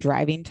daughter with the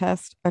driving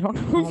test. I don't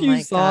know if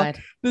you saw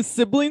the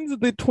siblings,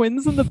 the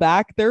twins in the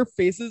back, their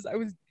faces. I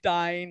was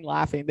dying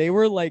laughing. They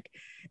were like,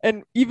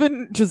 and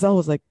even Giselle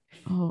was like,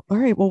 oh, all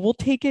right, well, we'll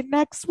take it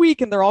next week.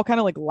 And they're all kind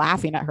of like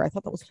laughing at her. I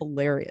thought that was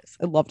hilarious.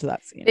 I loved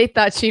that scene. They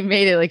thought she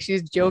made it like she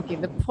was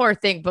joking. The poor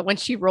thing. But when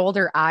she rolled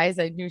her eyes,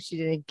 I knew she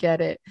didn't get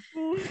it.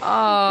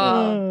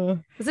 Oh,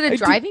 was it a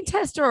driving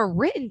test or a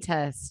written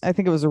test? I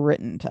think it was a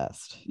written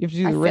test. You have to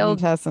do the written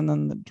test and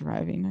then the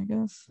driving, I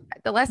guess.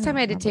 The last time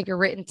I had to take a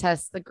written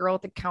test, the girl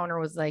at the counter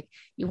was like,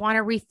 you want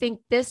to rethink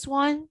this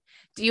one?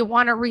 Do you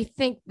want to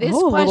rethink this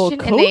question?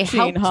 Coaching, and they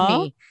helped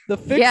me. The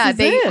fix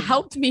they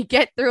helped me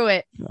get through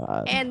it.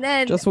 God, and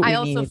then I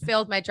also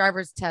failed my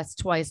driver's test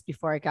twice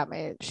before I got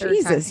my third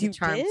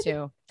time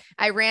too.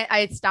 I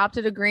had stopped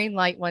at a green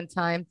light one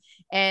time,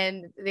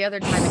 and the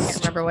other time I can't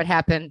remember what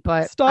happened,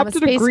 but stopped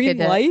at a green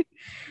light.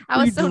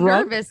 I was so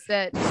nervous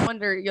that I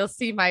wonder you'll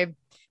see my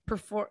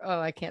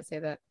I can't say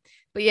that,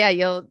 but yeah,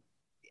 you'll.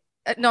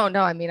 No,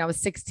 I mean I was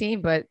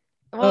 16, but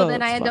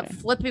then I ended up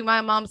flipping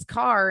my mom's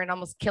car and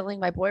almost killing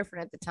my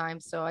boyfriend at the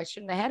time, so I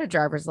shouldn't have had a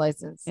driver's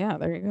license. Yeah,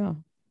 there you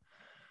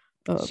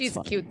go. She's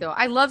cute though.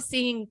 I love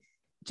seeing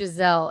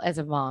Giselle as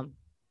a mom.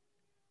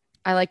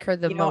 I like her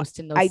the most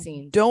in those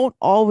scenes. I don't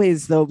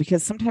always though,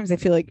 because sometimes I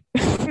feel like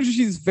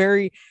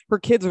her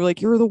kids are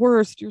like, you're the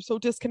worst. You're so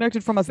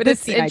disconnected from us. But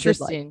it's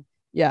interesting.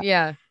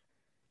 Yeah.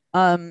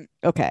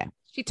 Okay.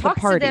 She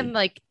talks to them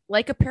like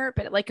a parent,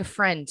 but like a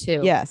friend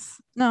too.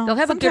 Yes. No. They'll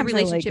have a good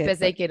relationship as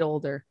they get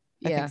older.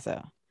 I think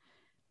so.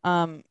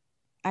 I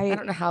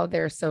don't know how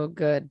they're so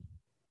good.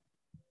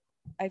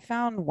 I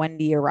found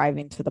Wendy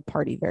arriving to the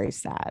party very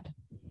sad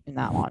in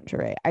that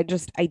lingerie. I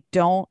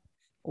don't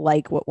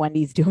like what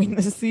Wendy's doing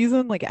this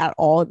season, like at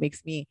all. It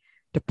makes me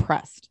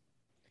depressed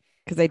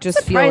because I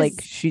just feel like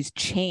she's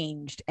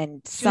changed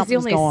and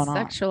something's going on.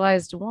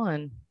 Sexualized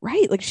one,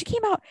 right? Like she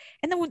came out,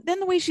 and then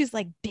the way she's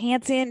like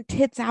dancing,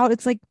 tits out.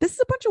 It's like this is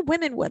a bunch of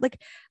women.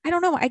 Like I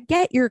don't know. I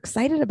get you're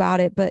excited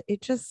about it, but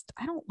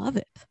I don't love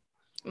it.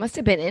 It must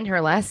have been in her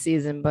last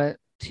season, but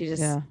she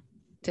just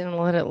didn't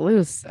let it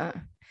loose.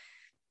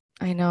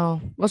 I know.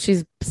 Well,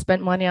 she's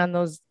spent money on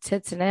those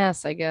tits and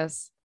ass, I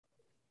guess.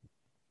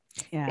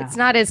 Yeah. It's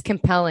not as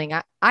compelling.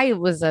 I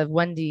was a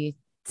Wendy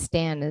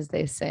stan, as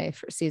they say,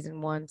 for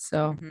season 1.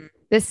 So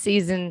this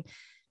season,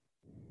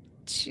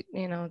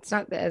 it's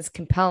not as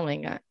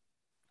compelling.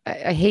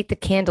 I hate the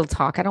candle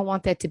talk. I don't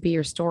want that to be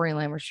her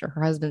storyline where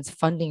her husband's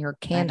funding her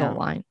candle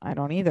line. I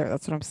don't either.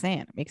 That's what I'm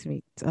saying. It makes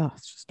me,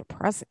 it's just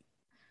depressing.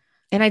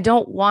 And I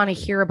don't want to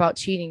hear about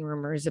cheating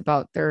rumors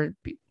about their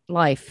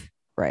life.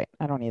 Right.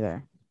 I don't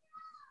either.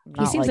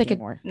 He seems like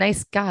a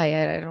nice guy.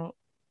 I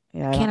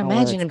can't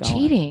imagine him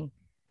cheating.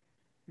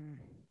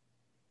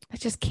 I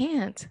just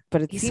can't.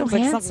 But it seems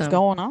like something's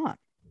going on.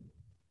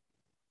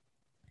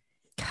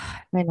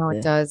 God, I know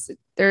it does.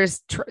 There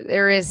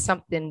is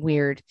something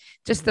weird.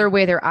 Just the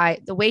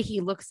way he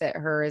looks at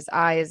her, his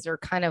eyes are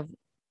kind of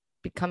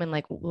becoming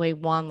like the way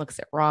Juan looks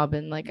at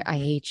Robin. Like, I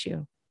hate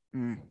you.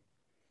 I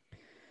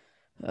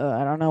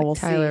don't know. Like we'll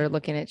Tyler see.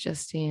 looking at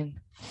Justine.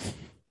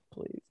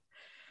 Please.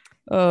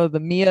 The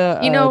Mia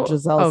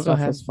Giselle stuff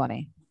was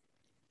funny.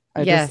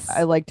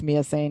 I liked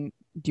Mia saying,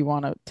 do you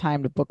want a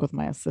time to book with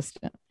my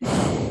assistant?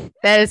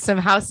 That is some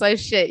housewife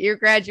shit. You're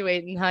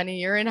graduating, honey.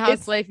 You're in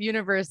Housewife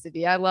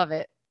University. I love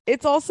it.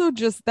 It's also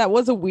just, that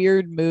was a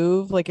weird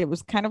move. Like it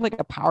was kind of like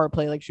a power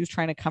play. Like she was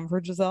trying to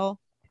comfort Giselle.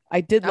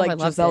 I did like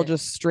Giselle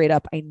just straight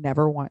up, I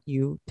never want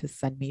you to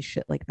send me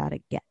shit like that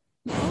again.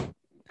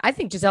 I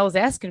think Giselle was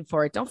asking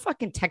for it. Don't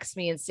fucking text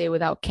me and say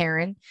without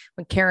Karen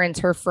when Karen's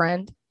her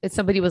friend. If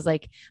somebody was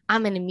like,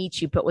 I'm going to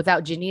meet you, but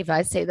without Geneva,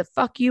 I'd say the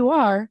fuck you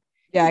are.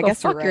 Yeah, I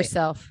guess fuck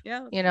yourself.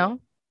 Yeah. Yeah.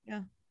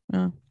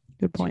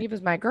 Good point.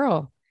 Geneva's my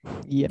girl.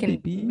 Yeah,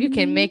 you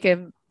can make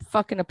a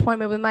fucking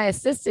appointment with my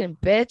assistant,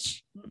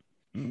 bitch.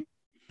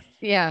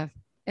 Yeah.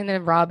 And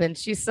then Robin,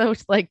 she's so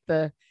like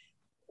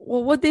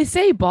what'd they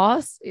say,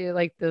 boss?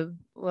 Like the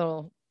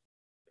little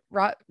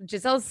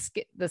Giselle's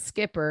the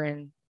skipper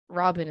and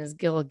Robin is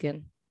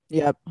Gilligan.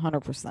 Yep,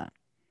 100%.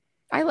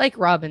 I like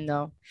Robin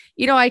though.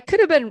 I could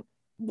have been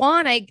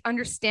Juan. I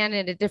understand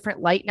it in a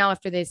different light now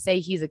after they say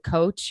he's a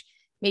coach.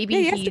 Maybe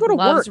he has to go to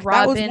work.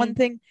 Robin. That was one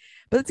thing.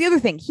 But that's the other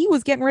thing. He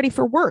was getting ready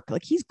for work.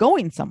 Like he's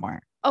going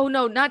somewhere. Oh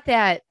no, not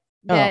that.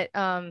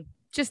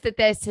 Just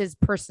that's his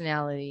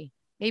personality.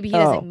 Maybe he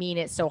doesn't mean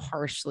it so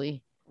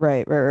harshly.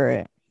 Right.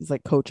 He's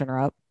like coaching her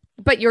up.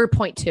 But your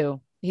point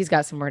too. He's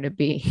got somewhere to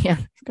be. Yeah.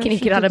 Can you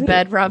shit get out to of do.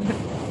 bed, Robin?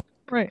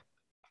 Right.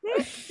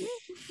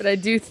 But I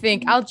do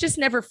think I'll just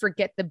never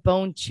forget the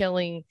bone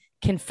chilling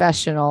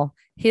confessional,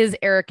 his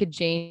Erica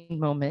Jane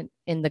moment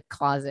in the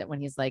closet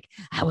when he's like,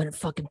 I wouldn't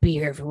fucking be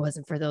here if it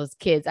wasn't for those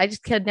kids. I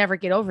just could never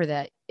get over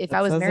that. If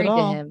I was says it married to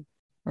all. him.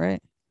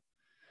 Right.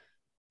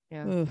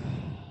 Yeah. Oof.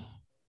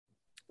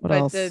 What But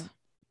else?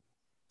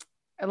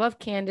 I love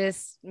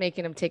Candace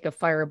making him take a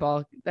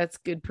fireball. That's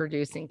good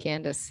producing,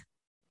 Candace.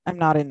 I'm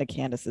not into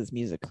Candace's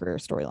music career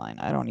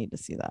storyline. I don't need to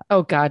see that.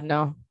 Oh God,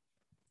 no.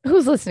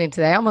 Who's listening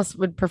today? I almost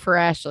would prefer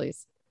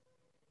Ashley's.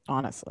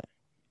 Honestly.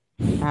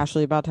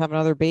 Ashley about to have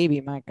another baby.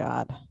 My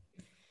God.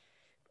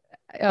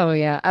 Oh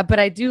yeah. But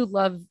I do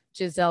love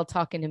Giselle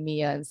talking to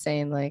Mia and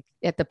saying like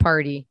at the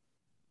party,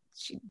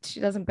 she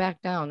doesn't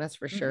back down. That's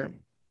for sure.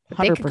 But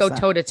they could go 100%.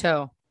 toe to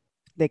toe.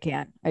 They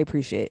can. I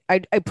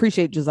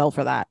appreciate Giselle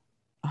for that.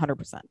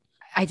 100%.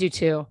 I do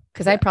too.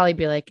 Because I'd probably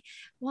be like,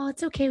 well,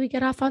 it's okay. We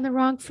got off on the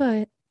wrong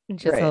foot. And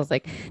Giselle's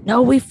like,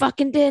 no, we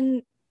fucking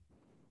didn't.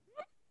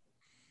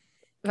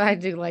 I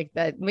do like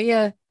that.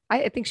 Mia,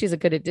 I think she's a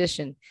good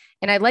addition.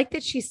 And I like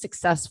that she's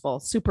successful,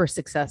 super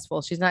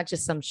successful. She's not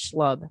just some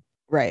schlub.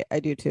 Right. I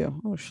do too.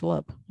 Oh,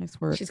 schlub. Nice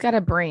word. She's got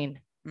a brain.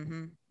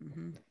 Mm-hmm.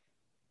 Mm-hmm.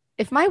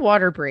 If my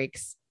water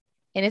breaks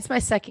and it's my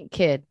second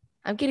kid,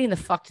 I'm getting the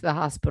fuck to the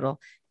hospital.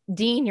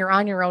 Dean, you're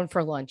on your own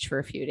for lunch for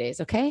a few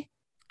days. Okay.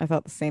 I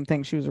thought the same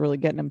thing. She was really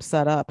getting him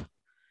set up.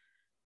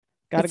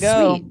 Gotta It's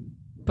go. sweet,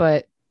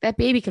 but that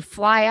baby could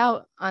fly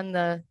out on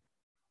the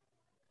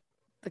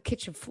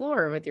kitchen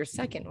floor with your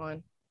second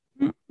one.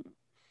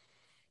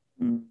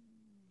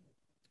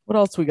 What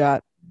else we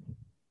got?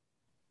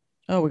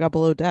 Oh, we got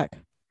Below Deck.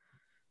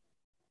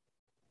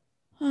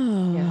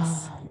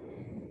 Yes.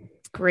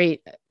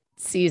 Great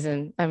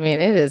season. I mean,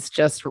 it is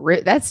just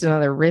that's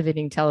another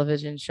riveting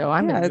television show.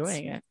 I'm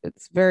enjoying it.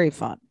 It's very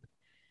fun.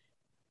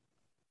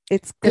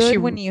 It's Does good she-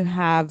 when you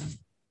have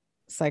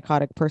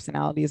psychotic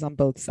personalities on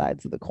both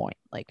sides of the coin.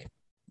 Like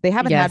they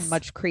haven't Yes. had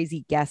much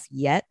crazy guests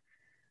yet,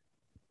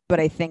 but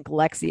I think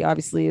Lexi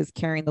obviously is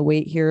carrying the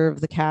weight here of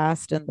the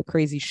cast and the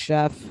crazy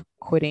chef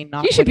quitting.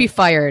 Not You should be quitting.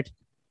 fired.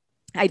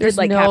 I There's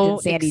did like no Captain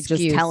Sandy excuse.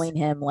 just telling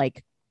him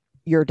like,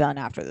 you're done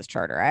after this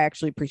charter. I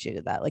actually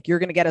appreciated that. Like, you're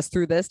going to get us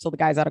through this till the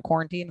guy's out of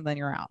quarantine and then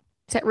you're out.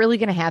 Is that really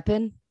going to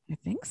happen? I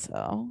think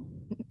so.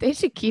 They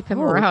should keep him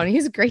Hope. around.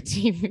 He's a great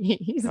TV.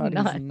 He's God,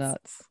 nuts. he's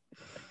nuts.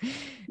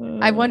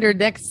 I wonder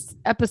next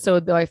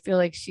episode though. I feel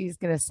like she's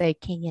gonna say,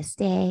 "Can you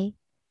stay?"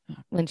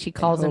 when she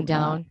calls him hope not.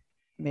 down.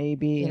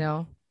 Maybe. You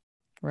know,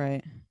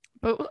 Right.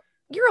 but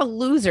you're a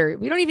loser.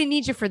 We don't even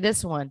need you for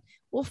this one.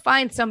 We'll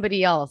find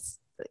somebody else.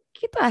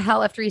 Get the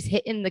hell after he's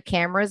hitting the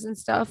cameras and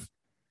stuff.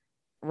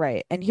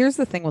 Right. And here's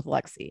the thing with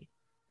Lexi.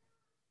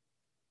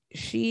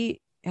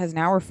 She has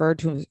now referred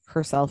to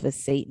herself as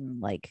Satan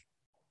like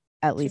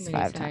at least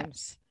many 5 times.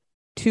 times.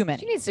 Too many.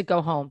 She needs to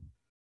go home.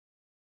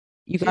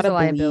 You She's gotta a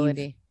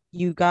liability.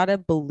 you gotta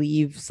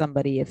believe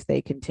somebody if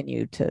they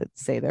continue to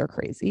say they're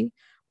crazy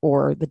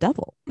or the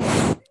devil.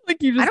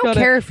 Like you just I don't gotta,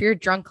 care if you're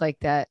drunk like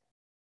that.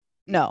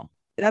 No,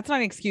 that's not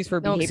an excuse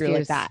for No behavior like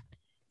excuse. that.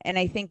 And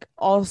I think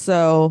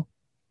also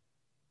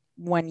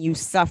when you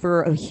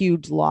suffer a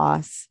huge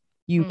loss,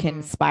 you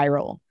can Mhm.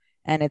 spiral.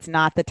 And it's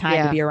not the time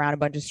Yeah. to be around a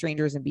bunch of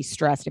strangers and be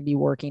stressed and be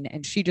working.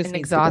 And she just And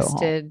needs to go home.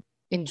 exhausted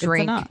and It's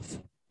drink. enough.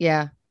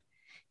 Yeah.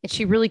 And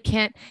she really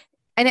can't.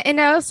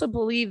 And I also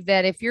believe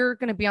that if you're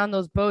going to be on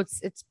those boats,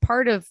 it's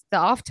part of the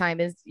off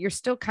time is you're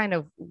still kind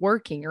of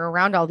working. You're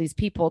around all these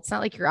people. It's not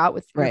like you're out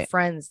with your Right.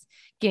 friends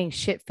getting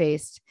shit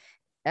faced.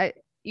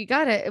 You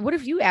gotta, what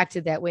if you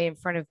acted that way in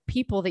front of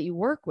people that you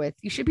work with?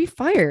 You should be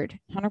fired.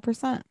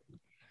 100%.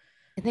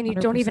 And then you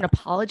don't even 100%.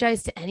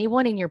 apologize to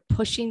anyone. And you're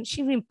pushing,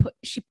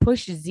 she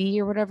pushed Z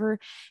or whatever.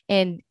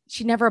 And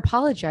she never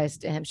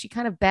apologized to him. She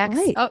kind of backs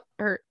Right. up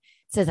or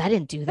says, I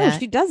didn't do No, that.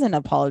 she doesn't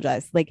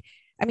apologize. Like,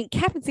 I mean,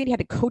 Captain Sandy had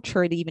to coach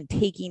her to even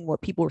taking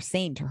what people were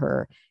saying to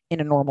her in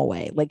a normal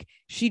way. Like,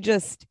 she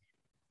just,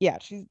 yeah,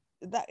 she's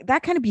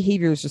that kind of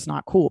behavior is just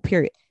not cool,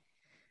 period.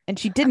 And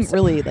she didn't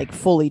really like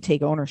fully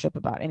take ownership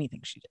about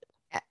anything she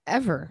did.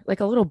 Ever like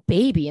a little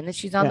baby. And then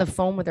she's on Yeah. the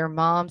phone with her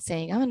mom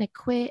saying, I'm going to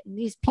quit. And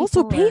these people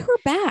Also, pay are- her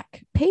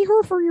back. Pay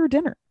her for your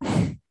dinner.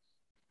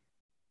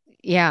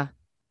 Yeah.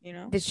 You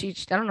know? Did she?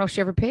 I don't know if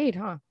she ever paid,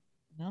 huh?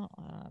 No,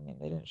 I mean,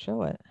 they didn't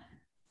show it.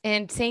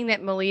 And saying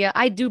that Malia,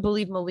 I do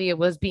believe Malia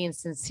was being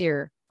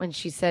sincere when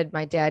she said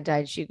my dad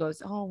died. She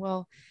goes, oh,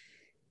 well,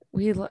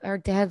 our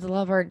dads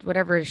love our,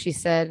 whatever she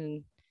said.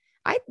 And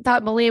I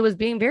thought Malia was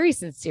being very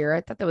sincere.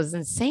 I thought that was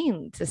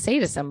insane to say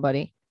to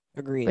somebody,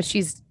 Agreed. but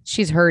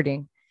she's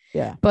hurting.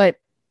 Yeah. But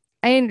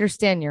I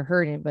understand you're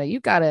hurting, but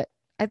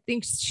I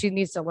think she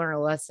needs to learn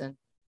a lesson.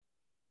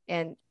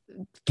 And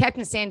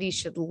Captain Sandy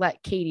should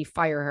let Katie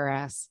fire her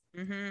ass.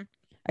 Mm-hmm.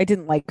 I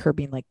didn't like her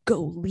being like,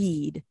 go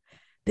lead.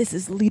 This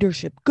is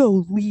leadership.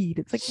 Go lead.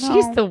 It's like,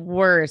 She's no. the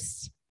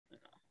worst.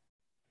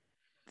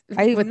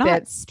 I'm With not,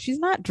 that she's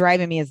not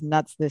driving me as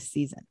nuts this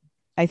season.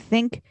 I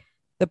think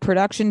the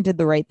production did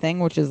the right thing,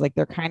 which is like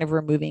they're kind of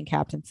removing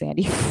Captain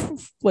Sandy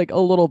like a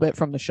little bit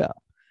from the show.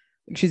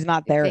 She's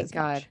not there Thank as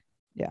God. much.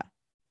 Yeah.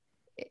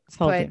 It's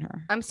But helping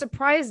her. I'm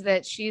surprised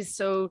that she's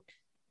so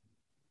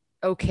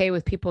okay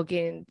with people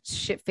getting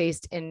shit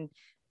faced, and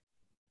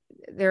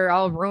they're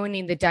all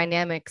ruining the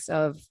dynamics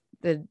of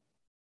the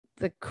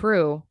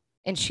crew,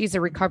 and she's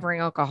a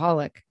recovering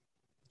alcoholic.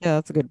 Yeah,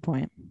 that's a good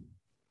point.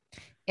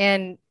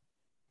 And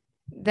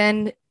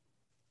then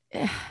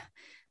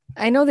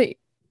I know that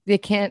they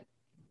can't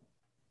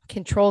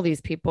control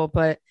these people,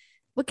 but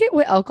look at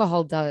what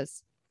alcohol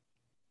does.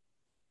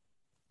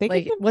 They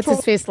Like, can what's control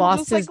his face people lost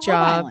just like his Love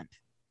job. Island.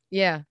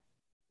 Yeah.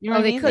 You know what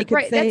I they mean? could, They could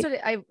right. say,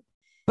 That's what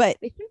but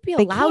they shouldn't be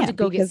they allowed to can't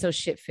go get because so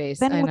shit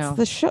faced. then I what's know.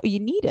 the show? You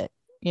need it,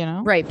 you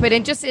know? Right. But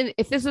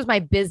if this was my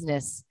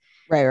business,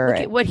 Right. look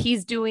at what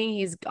he's doing.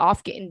 He's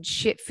off getting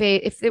shit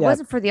faced. If it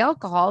wasn't for the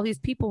alcohol, these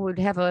people would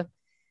have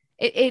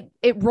it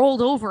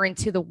rolled over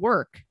into the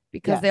work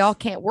because they all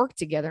can't work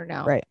together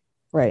now.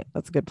 Right.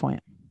 That's a good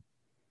point.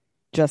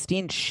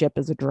 Justine's ship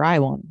is a dry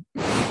one.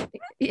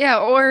 Yeah.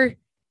 Or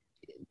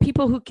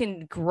people who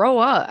can grow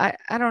up.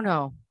 I don't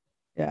know.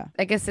 Yeah.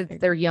 I guess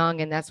they're young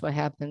and that's what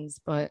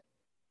happens, but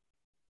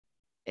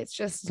it's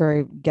just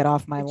Very get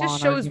off my lawn.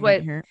 just shows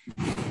what here.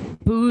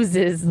 booze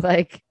is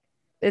like.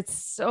 It's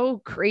so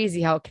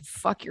crazy how it can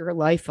fuck your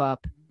life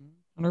up.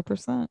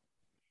 100%.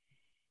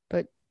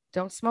 But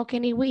don't smoke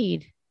any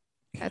weed.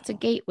 That's a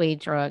gateway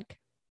drug.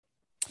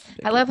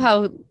 I love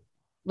how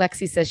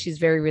Lexi says she's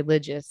very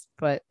religious,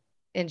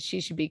 and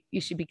you should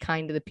be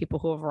kind to the people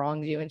who have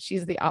wronged you, and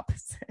she's the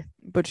opposite.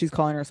 But she's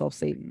calling herself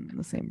Satan in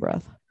the same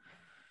breath.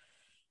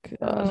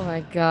 Oh my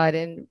God.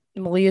 And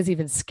Malia's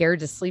even scared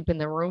to sleep in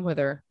the room with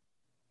her.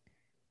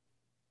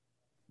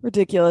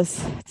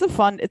 Ridiculous. It's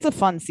a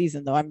fun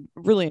season though. I'm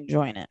really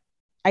enjoying it.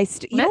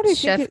 That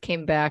chef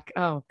came back.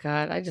 Oh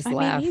God. I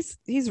laughed. Mean,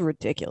 he's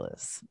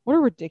ridiculous. What a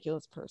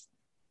ridiculous person.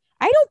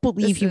 I don't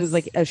believe he was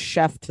like a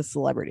chef to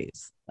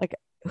celebrities. Like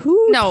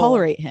who would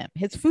tolerate him?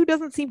 His food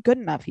doesn't seem good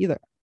enough either.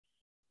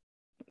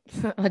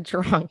 A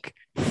drunk.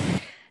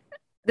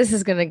 This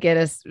is gonna get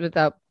us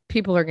without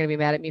people are gonna be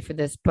mad at me for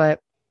this, but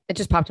it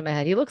just popped in my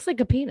head. He looks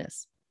like a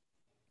penis.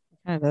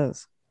 Kind of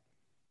does.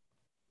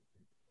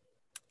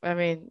 I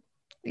mean,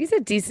 he's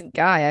a decent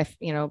guy,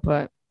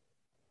 but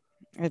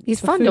he's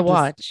fun to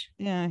watch.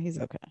 Yeah, he's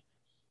okay.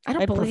 I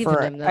don't believe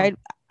in him though.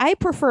 I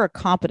prefer a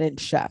competent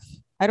chef.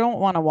 I don't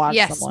want to watch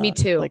someone me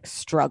too. Like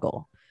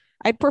struggle.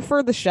 I'd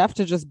prefer the chef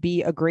to just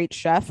be a great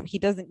chef. He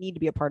doesn't need to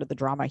be a part of the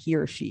drama, he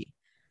or she.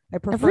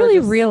 I've really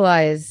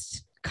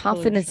realized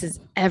confidence is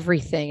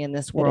everything in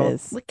this world.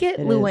 Look at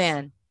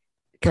Luann.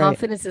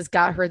 Confidence has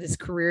got her this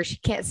career. She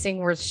can't sing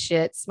worth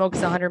shit, smokes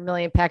 100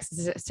 million packs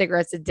of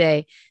cigarettes a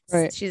day.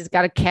 Right. She's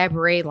got a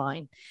cabaret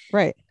line.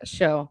 Right.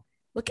 Show.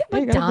 Look at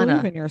Madonna.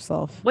 Believe in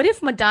yourself. What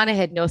if Madonna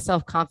had no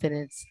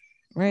self-confidence?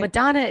 Right.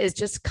 Madonna is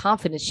just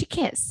confident. She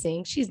can't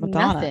sing. She's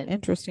nothing.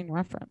 Interesting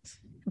reference.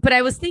 But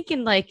I was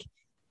thinking like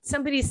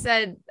somebody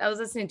said, I was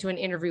listening to an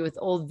interview with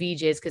old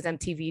VJs because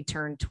MTV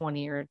turned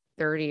 20 or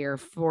 30 or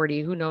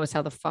 40. Who knows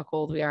how the fuck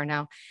old we are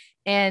now.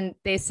 And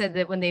they said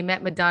that when they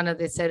met Madonna,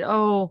 they said,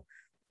 oh,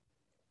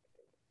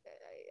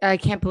 I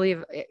can't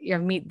believe you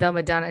meet the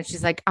Madonna. And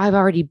she's like, I've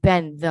already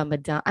been the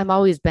Madonna. I've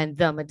always been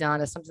the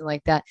Madonna, something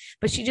like that.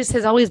 But she just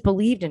has always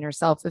believed in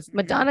herself. If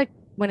Madonna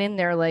went in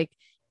there like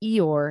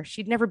Eeyore,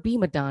 she'd never be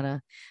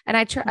Madonna. And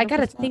I got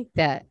to think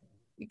that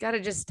you got to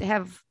just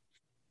have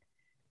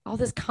all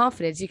this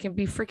confidence. You can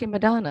be freaking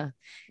Madonna.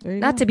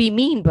 Not to be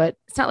mean, but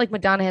it's not like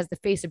Madonna has the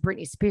face of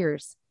Britney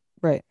Spears.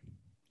 Right.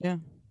 Yeah.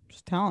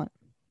 Just talent.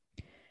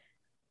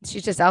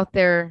 She's just out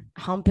there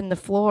humping the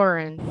floor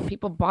and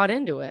people bought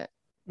into it.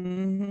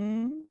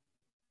 Mm-hmm.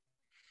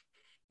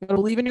 You gotta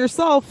believe in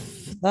yourself.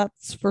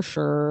 That's for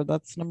sure.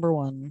 That's number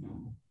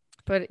one.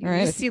 But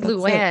you see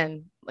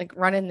Luann like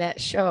running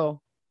that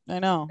show. I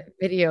know.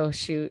 Video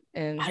shoot,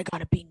 and I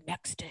gotta be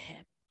next to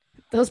him.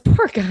 Those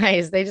poor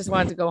guys, they just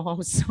wanted to go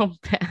home so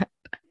bad.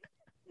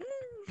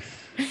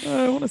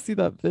 I want to see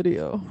that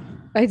video.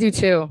 I do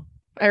too.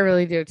 I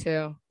really do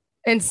too.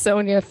 And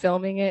Sonia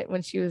filming it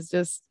when she was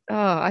just,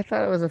 I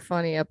thought it was a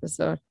funny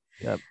episode.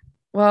 Yep.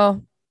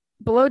 Well,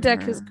 Below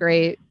Deck is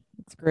great.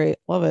 It's great.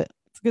 Love it.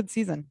 It's a good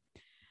season.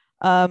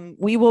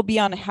 We will be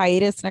on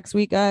hiatus next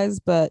week, guys,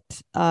 but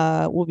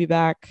we'll be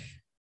back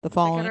the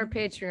following. Check out our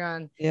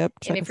Patreon. Yep.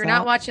 And if you're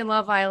not watching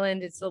Love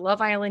Island, it's the Love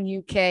Island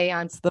UK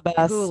on the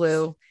best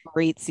Hulu.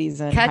 Great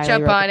season. Catch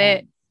up on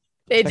it.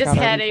 They just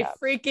had a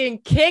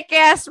freaking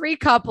kick-ass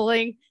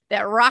recoupling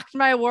that rocked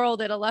my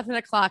world at 11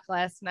 o'clock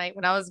last night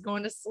when I was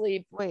going to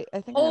sleep. Wait, I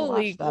think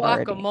holy I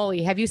watched that guacamole.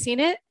 already. Have you seen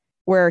it?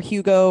 Where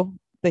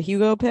the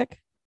Hugo pick?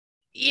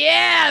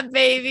 Yeah,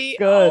 baby.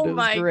 Good. Oh it was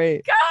my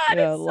great. God.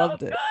 Yeah, it's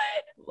loved so it.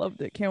 Good.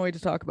 Loved it. Can't wait to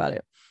talk about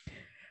it.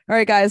 All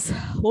right, guys.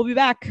 We'll be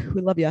back.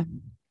 We love you.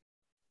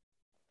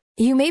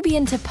 You may be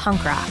into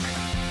punk rock,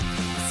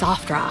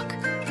 soft rock,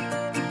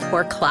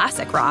 or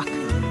classic rock,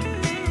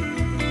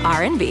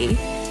 R&B,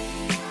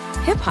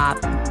 hip hop,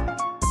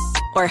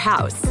 or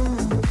house,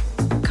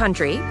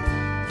 country,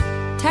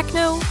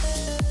 techno,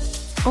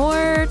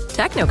 or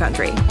techno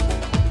country.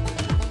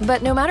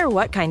 But no matter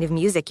what kind of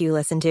music you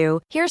listen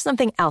to, here's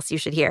something else you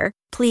should hear.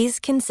 Please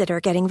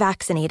consider getting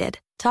vaccinated.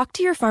 Talk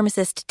to your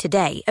pharmacist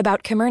today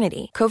about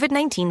Comirnaty,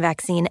 COVID-19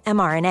 vaccine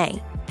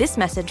mRNA. This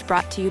message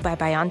brought to you by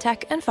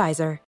BioNTech and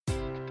Pfizer.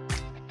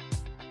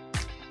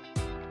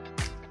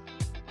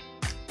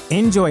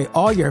 Enjoy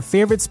all your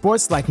favorite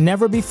sports like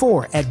never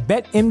before at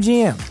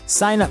BetMGM.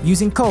 Sign up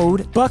using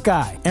code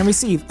Buckeye and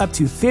receive up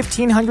to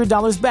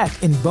 $1,500 back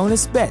in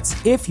bonus bets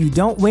if you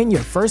don't win your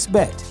first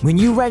bet. When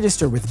you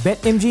register with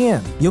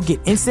BetMGM, you'll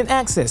get instant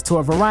access to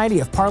a variety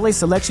of parlay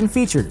selection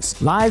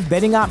features, live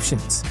betting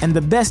options, and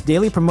the best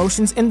daily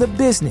promotions in the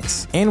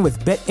business. And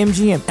with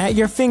BetMGM at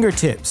your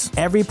fingertips,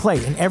 every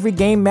play and every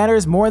game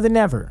matters more than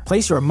ever.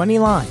 Place your money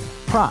line,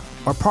 prop,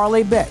 or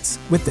parlay bets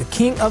with the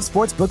king of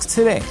sportsbooks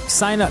today.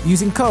 Sign up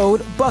using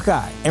code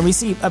Buckeye and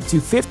receive up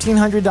to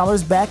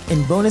 $1,500 back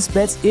in bonus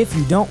bets if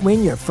you don't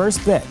win your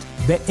first bet.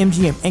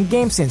 BetMGM and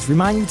GameSense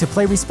remind you to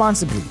play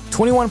responsibly.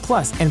 21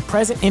 plus and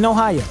present in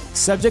Ohio,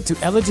 subject to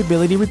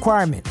eligibility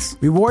requirements.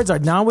 Rewards are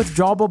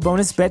non-withdrawable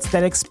bonus bets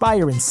that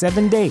expire in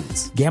 7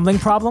 days. Gambling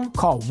problem?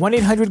 Call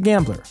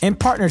 1-800-GAMBLER. In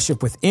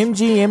partnership with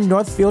MGM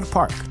Northfield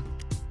Park.